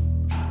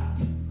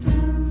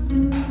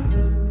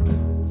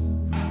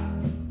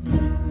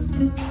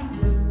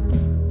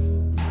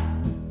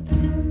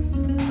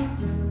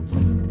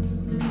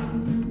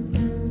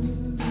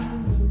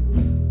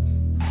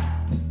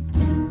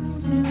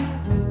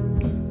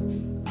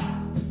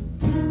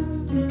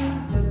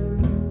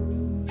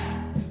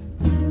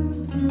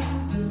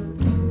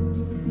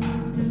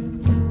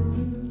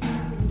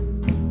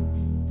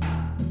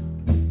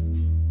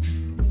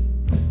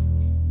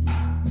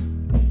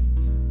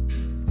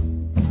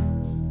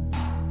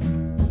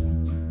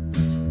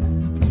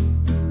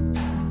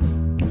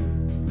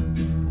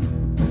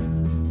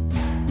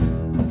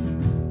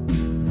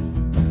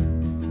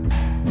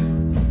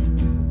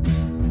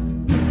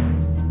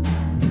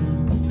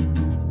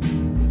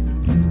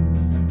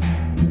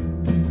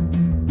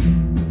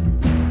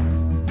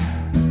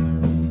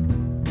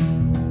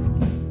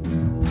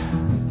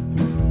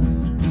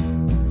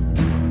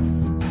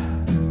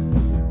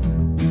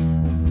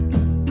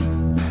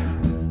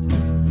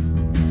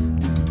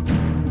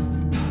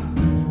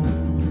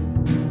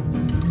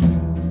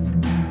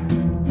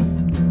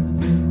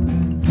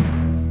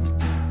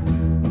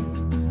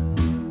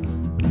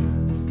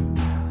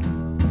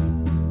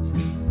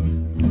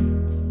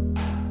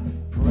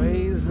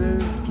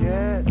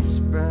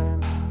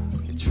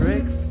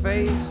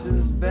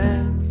 Faces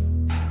bent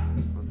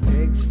with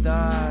big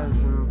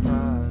stars and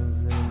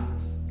prizes,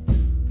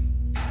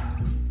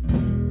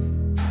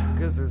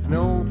 'cause there's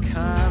no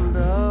kind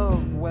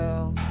of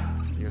wealth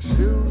you're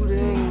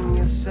suiting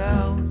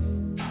yourself,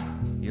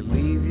 you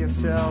leave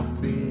yourself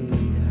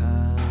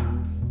behind.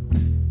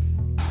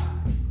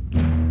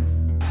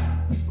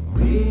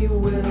 We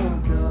will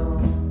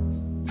go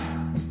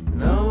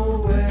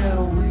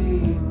nowhere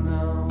we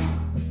know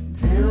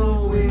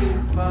till we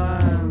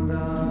find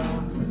our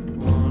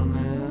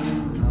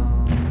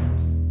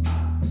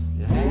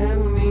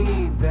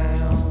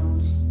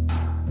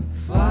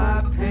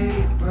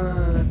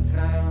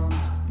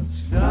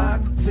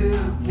stuck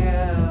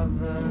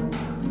together,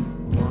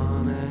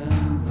 one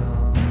and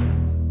all.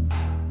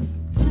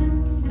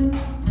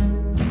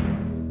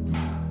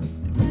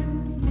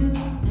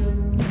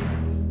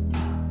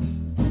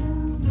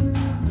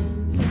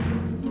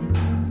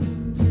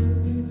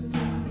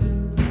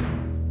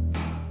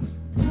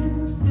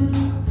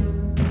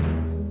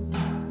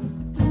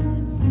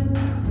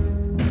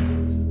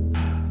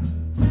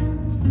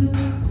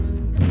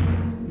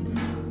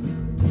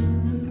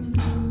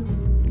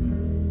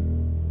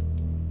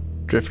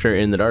 Drifter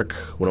in the Dark,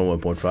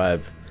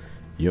 101.5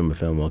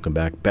 UMFM. Welcome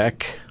back.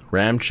 Beck,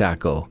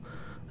 Ramshackle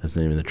That's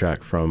the name of the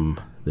track from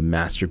the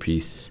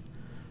Masterpiece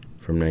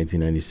from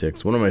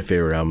 1996. One of my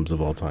favorite albums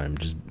of all time.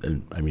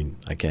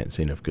 I can't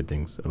say enough good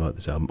things about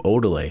this album.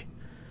 Odelay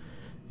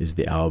is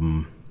the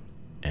album,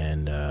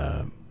 and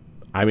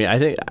I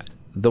think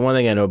the one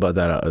thing I know about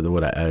that,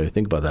 what I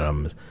think about that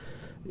album is,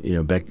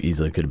 Beck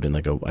easily could have been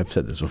I've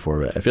said this before,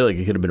 but I feel like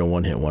it could have been a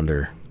one-hit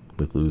wonder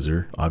with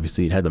Loser.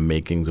 Obviously, it had the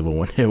makings of a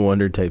one-hit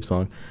wonder type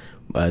song,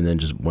 and then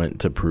just went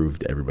to prove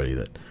to everybody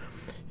that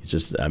he's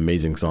just an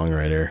amazing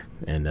songwriter.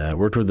 And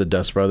worked with the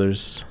Dust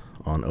Brothers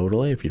on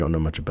Odelay, if you don't know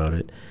much about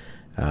it.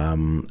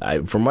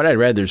 From what I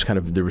read,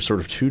 there were sort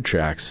of two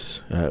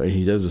tracks.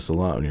 He does this a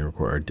lot when he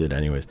records, or did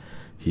anyways.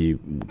 He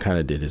kind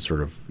of did his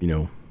sort of,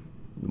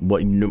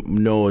 what you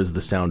know as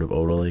the sound of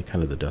Odelay,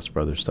 kind of the Dust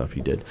Brothers stuff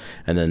he did.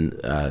 And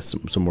then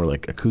some more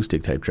like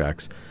acoustic type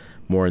tracks,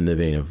 more in the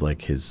vein of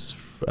like his,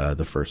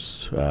 the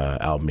first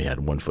album he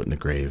had, One Foot in the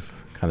Grave,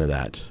 kind of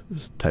that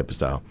type of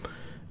style.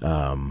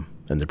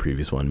 And the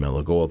previous one,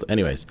 Mellow Gold.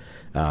 Anyways,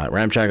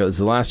 Ramshackle is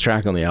the last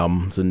track on the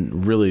album. It's a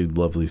really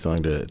lovely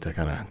song to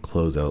kind of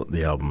close out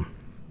the album.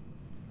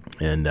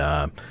 And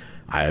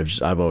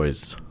I've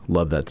always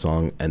loved that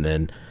song. And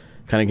then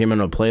kind of came on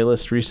a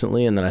playlist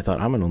recently, and then I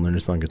thought, I'm going to learn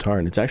this on guitar.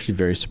 And it's actually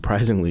very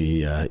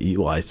surprisingly,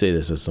 well, I say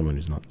this as someone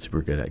who's not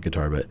super good at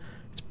guitar, but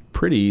it's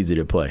pretty easy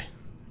to play.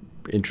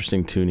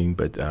 Interesting tuning,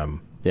 but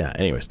yeah,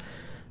 anyways.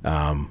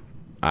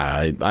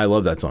 I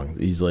love that song.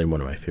 Easily one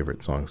of my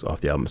favorite songs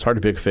off the album. It's hard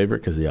to pick a favorite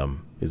because the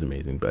album is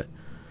amazing, but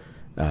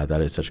that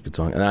is such a good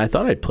song. And I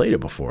thought I'd played it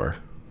before.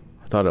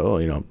 I thought,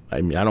 I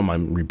don't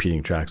mind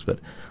repeating tracks, but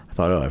I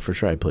thought, for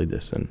sure I played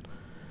this, and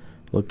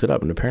looked it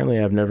up, and apparently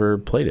I've never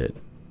played it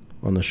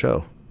on the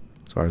show,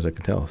 as far as I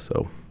can tell.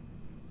 So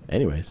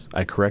anyways,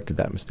 I corrected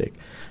that mistake.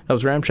 That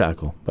was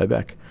Ramshackle by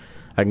Beck.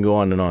 I can go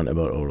on and on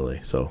about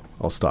Odelay, so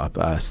I'll stop.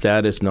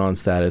 Status,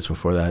 Non-Status,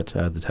 before that,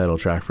 the title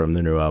track from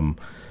the new album,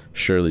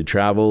 Surely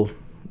Travel.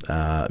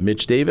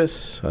 Mitch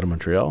Davis out of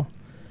Montreal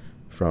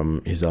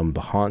from his album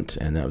The Haunt,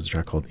 and that was a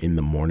track called In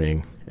the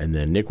Morning. And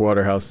then Nick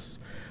Waterhouse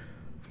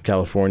from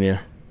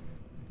California.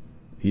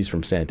 He's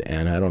from Santa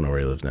Ana. I don't know where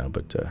he lives now,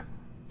 but I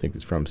think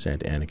it's from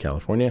Santa Ana,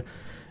 California.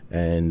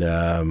 And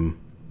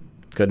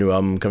got a new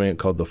album coming out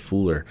called The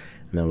Fooler,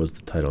 and that was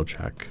the title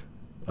track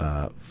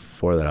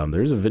for that album.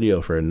 There's a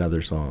video for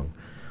another song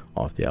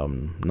off the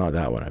album. Not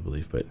that one, I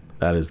believe, but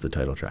that is the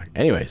title track.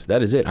 Anyways,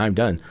 that is it. I'm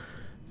done.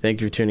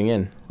 Thank you for tuning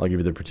in. I'll give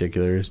you the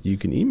particulars. You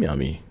can email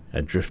me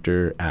at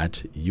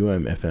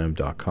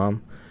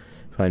drifter@umfm.com.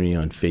 Find me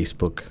on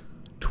Facebook,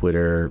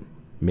 Twitter,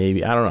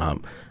 maybe. I don't know.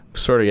 I'm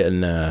sort of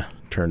getting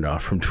turned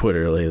off from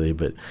Twitter lately,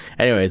 but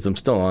anyways, I'm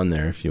still on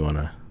there if you want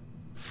to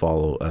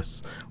follow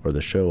us or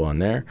the show on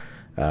there,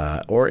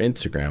 or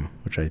Instagram,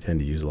 which I tend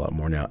to use a lot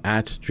more now,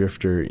 at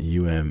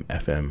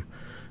drifterumfm.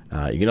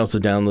 You can also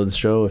download the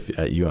show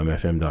at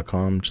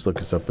umfm.com. Just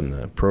look us up in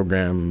the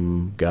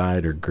program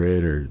guide or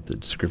grid or the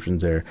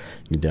descriptions there.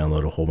 You can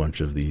download a whole bunch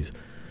of these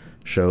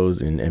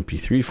shows in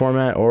MP3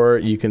 format, or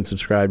you can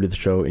subscribe to the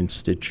show in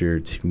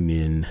Stitcher,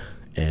 TuneIn,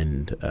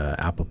 and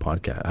Apple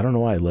Podcast. I don't know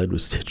why I led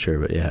with Stitcher,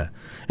 but yeah.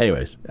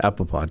 Anyways,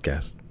 Apple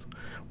Podcasts,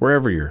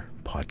 wherever your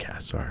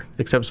podcasts are,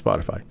 except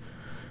Spotify,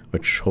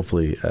 which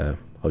hopefully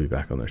I'll be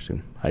back on there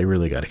soon. I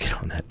really got to get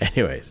on that.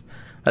 Anyways,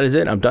 that is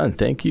it. I'm done.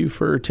 Thank you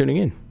for tuning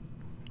in.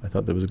 I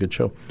thought that was a good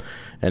show.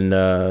 And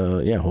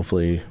yeah,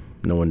 hopefully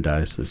no one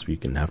dies this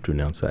week and have to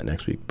announce that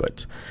next week.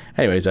 But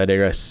anyways, I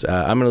digress.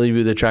 I'm going to leave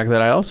you the track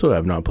that I also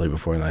have not played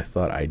before, and I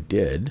thought I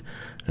did.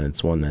 And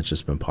it's one that's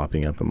just been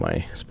popping up in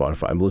my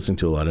Spotify. I'm listening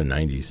to a lot of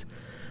 90s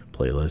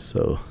playlists,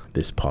 so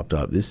this popped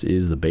up. This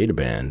is the Beta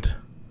Band,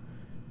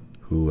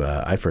 who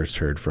I first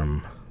heard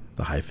from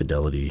the High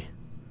Fidelity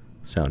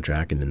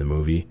soundtrack and in the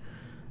movie.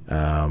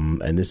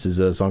 And this is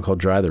a song called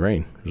Dry the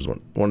Rain. It was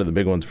one of the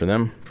big ones for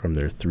them from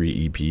their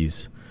 3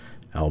 EPs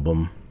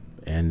album.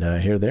 And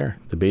here they're,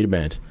 the Beta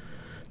Band.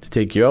 To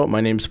take you out, my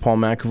name's Paul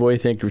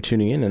McAvoy. Thank you for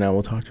tuning in, and I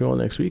will talk to you all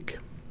next week.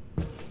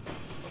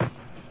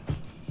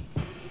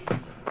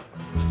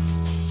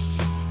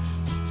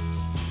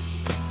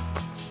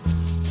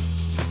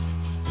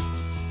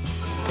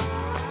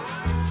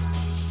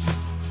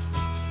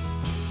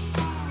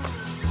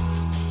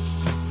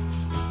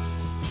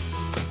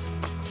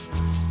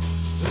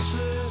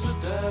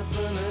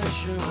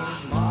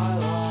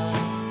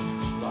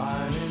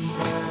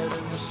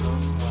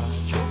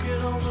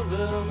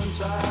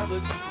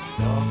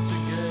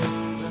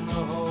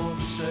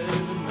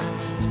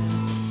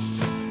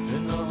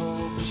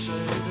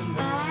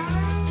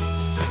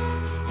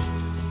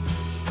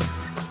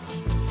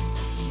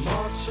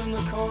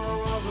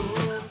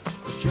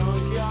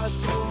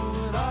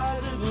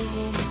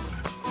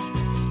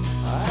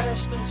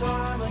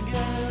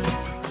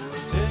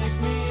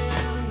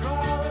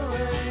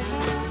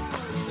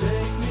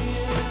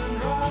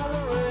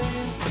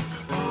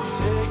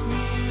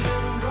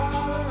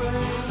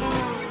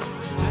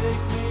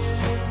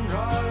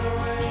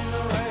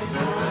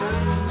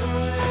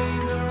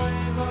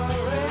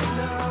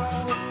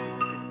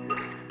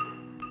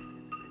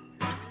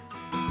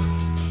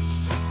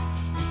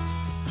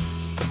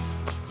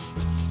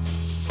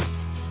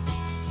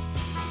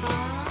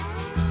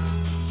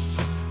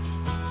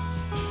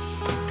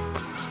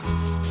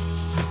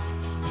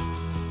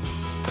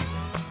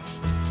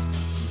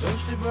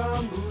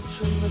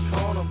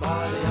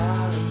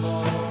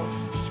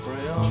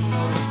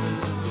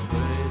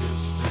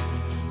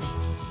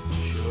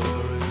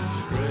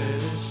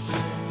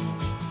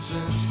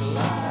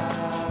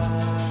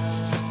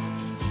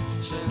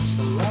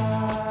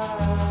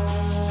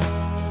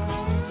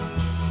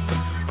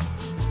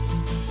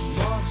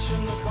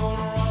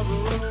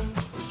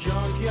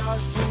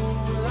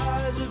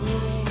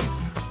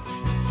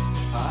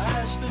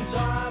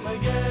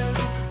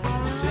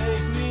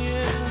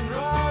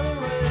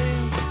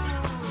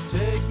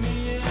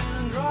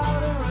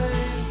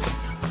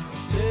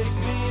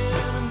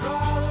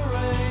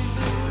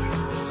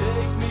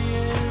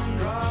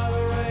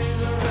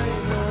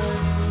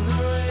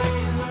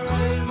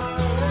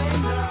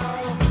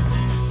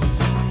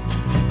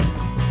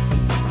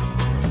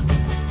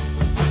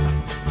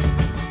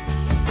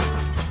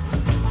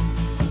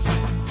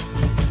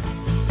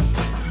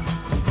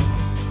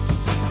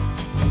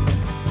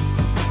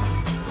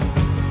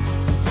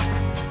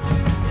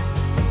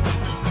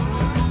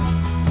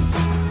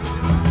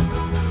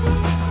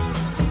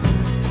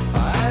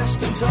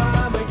 time.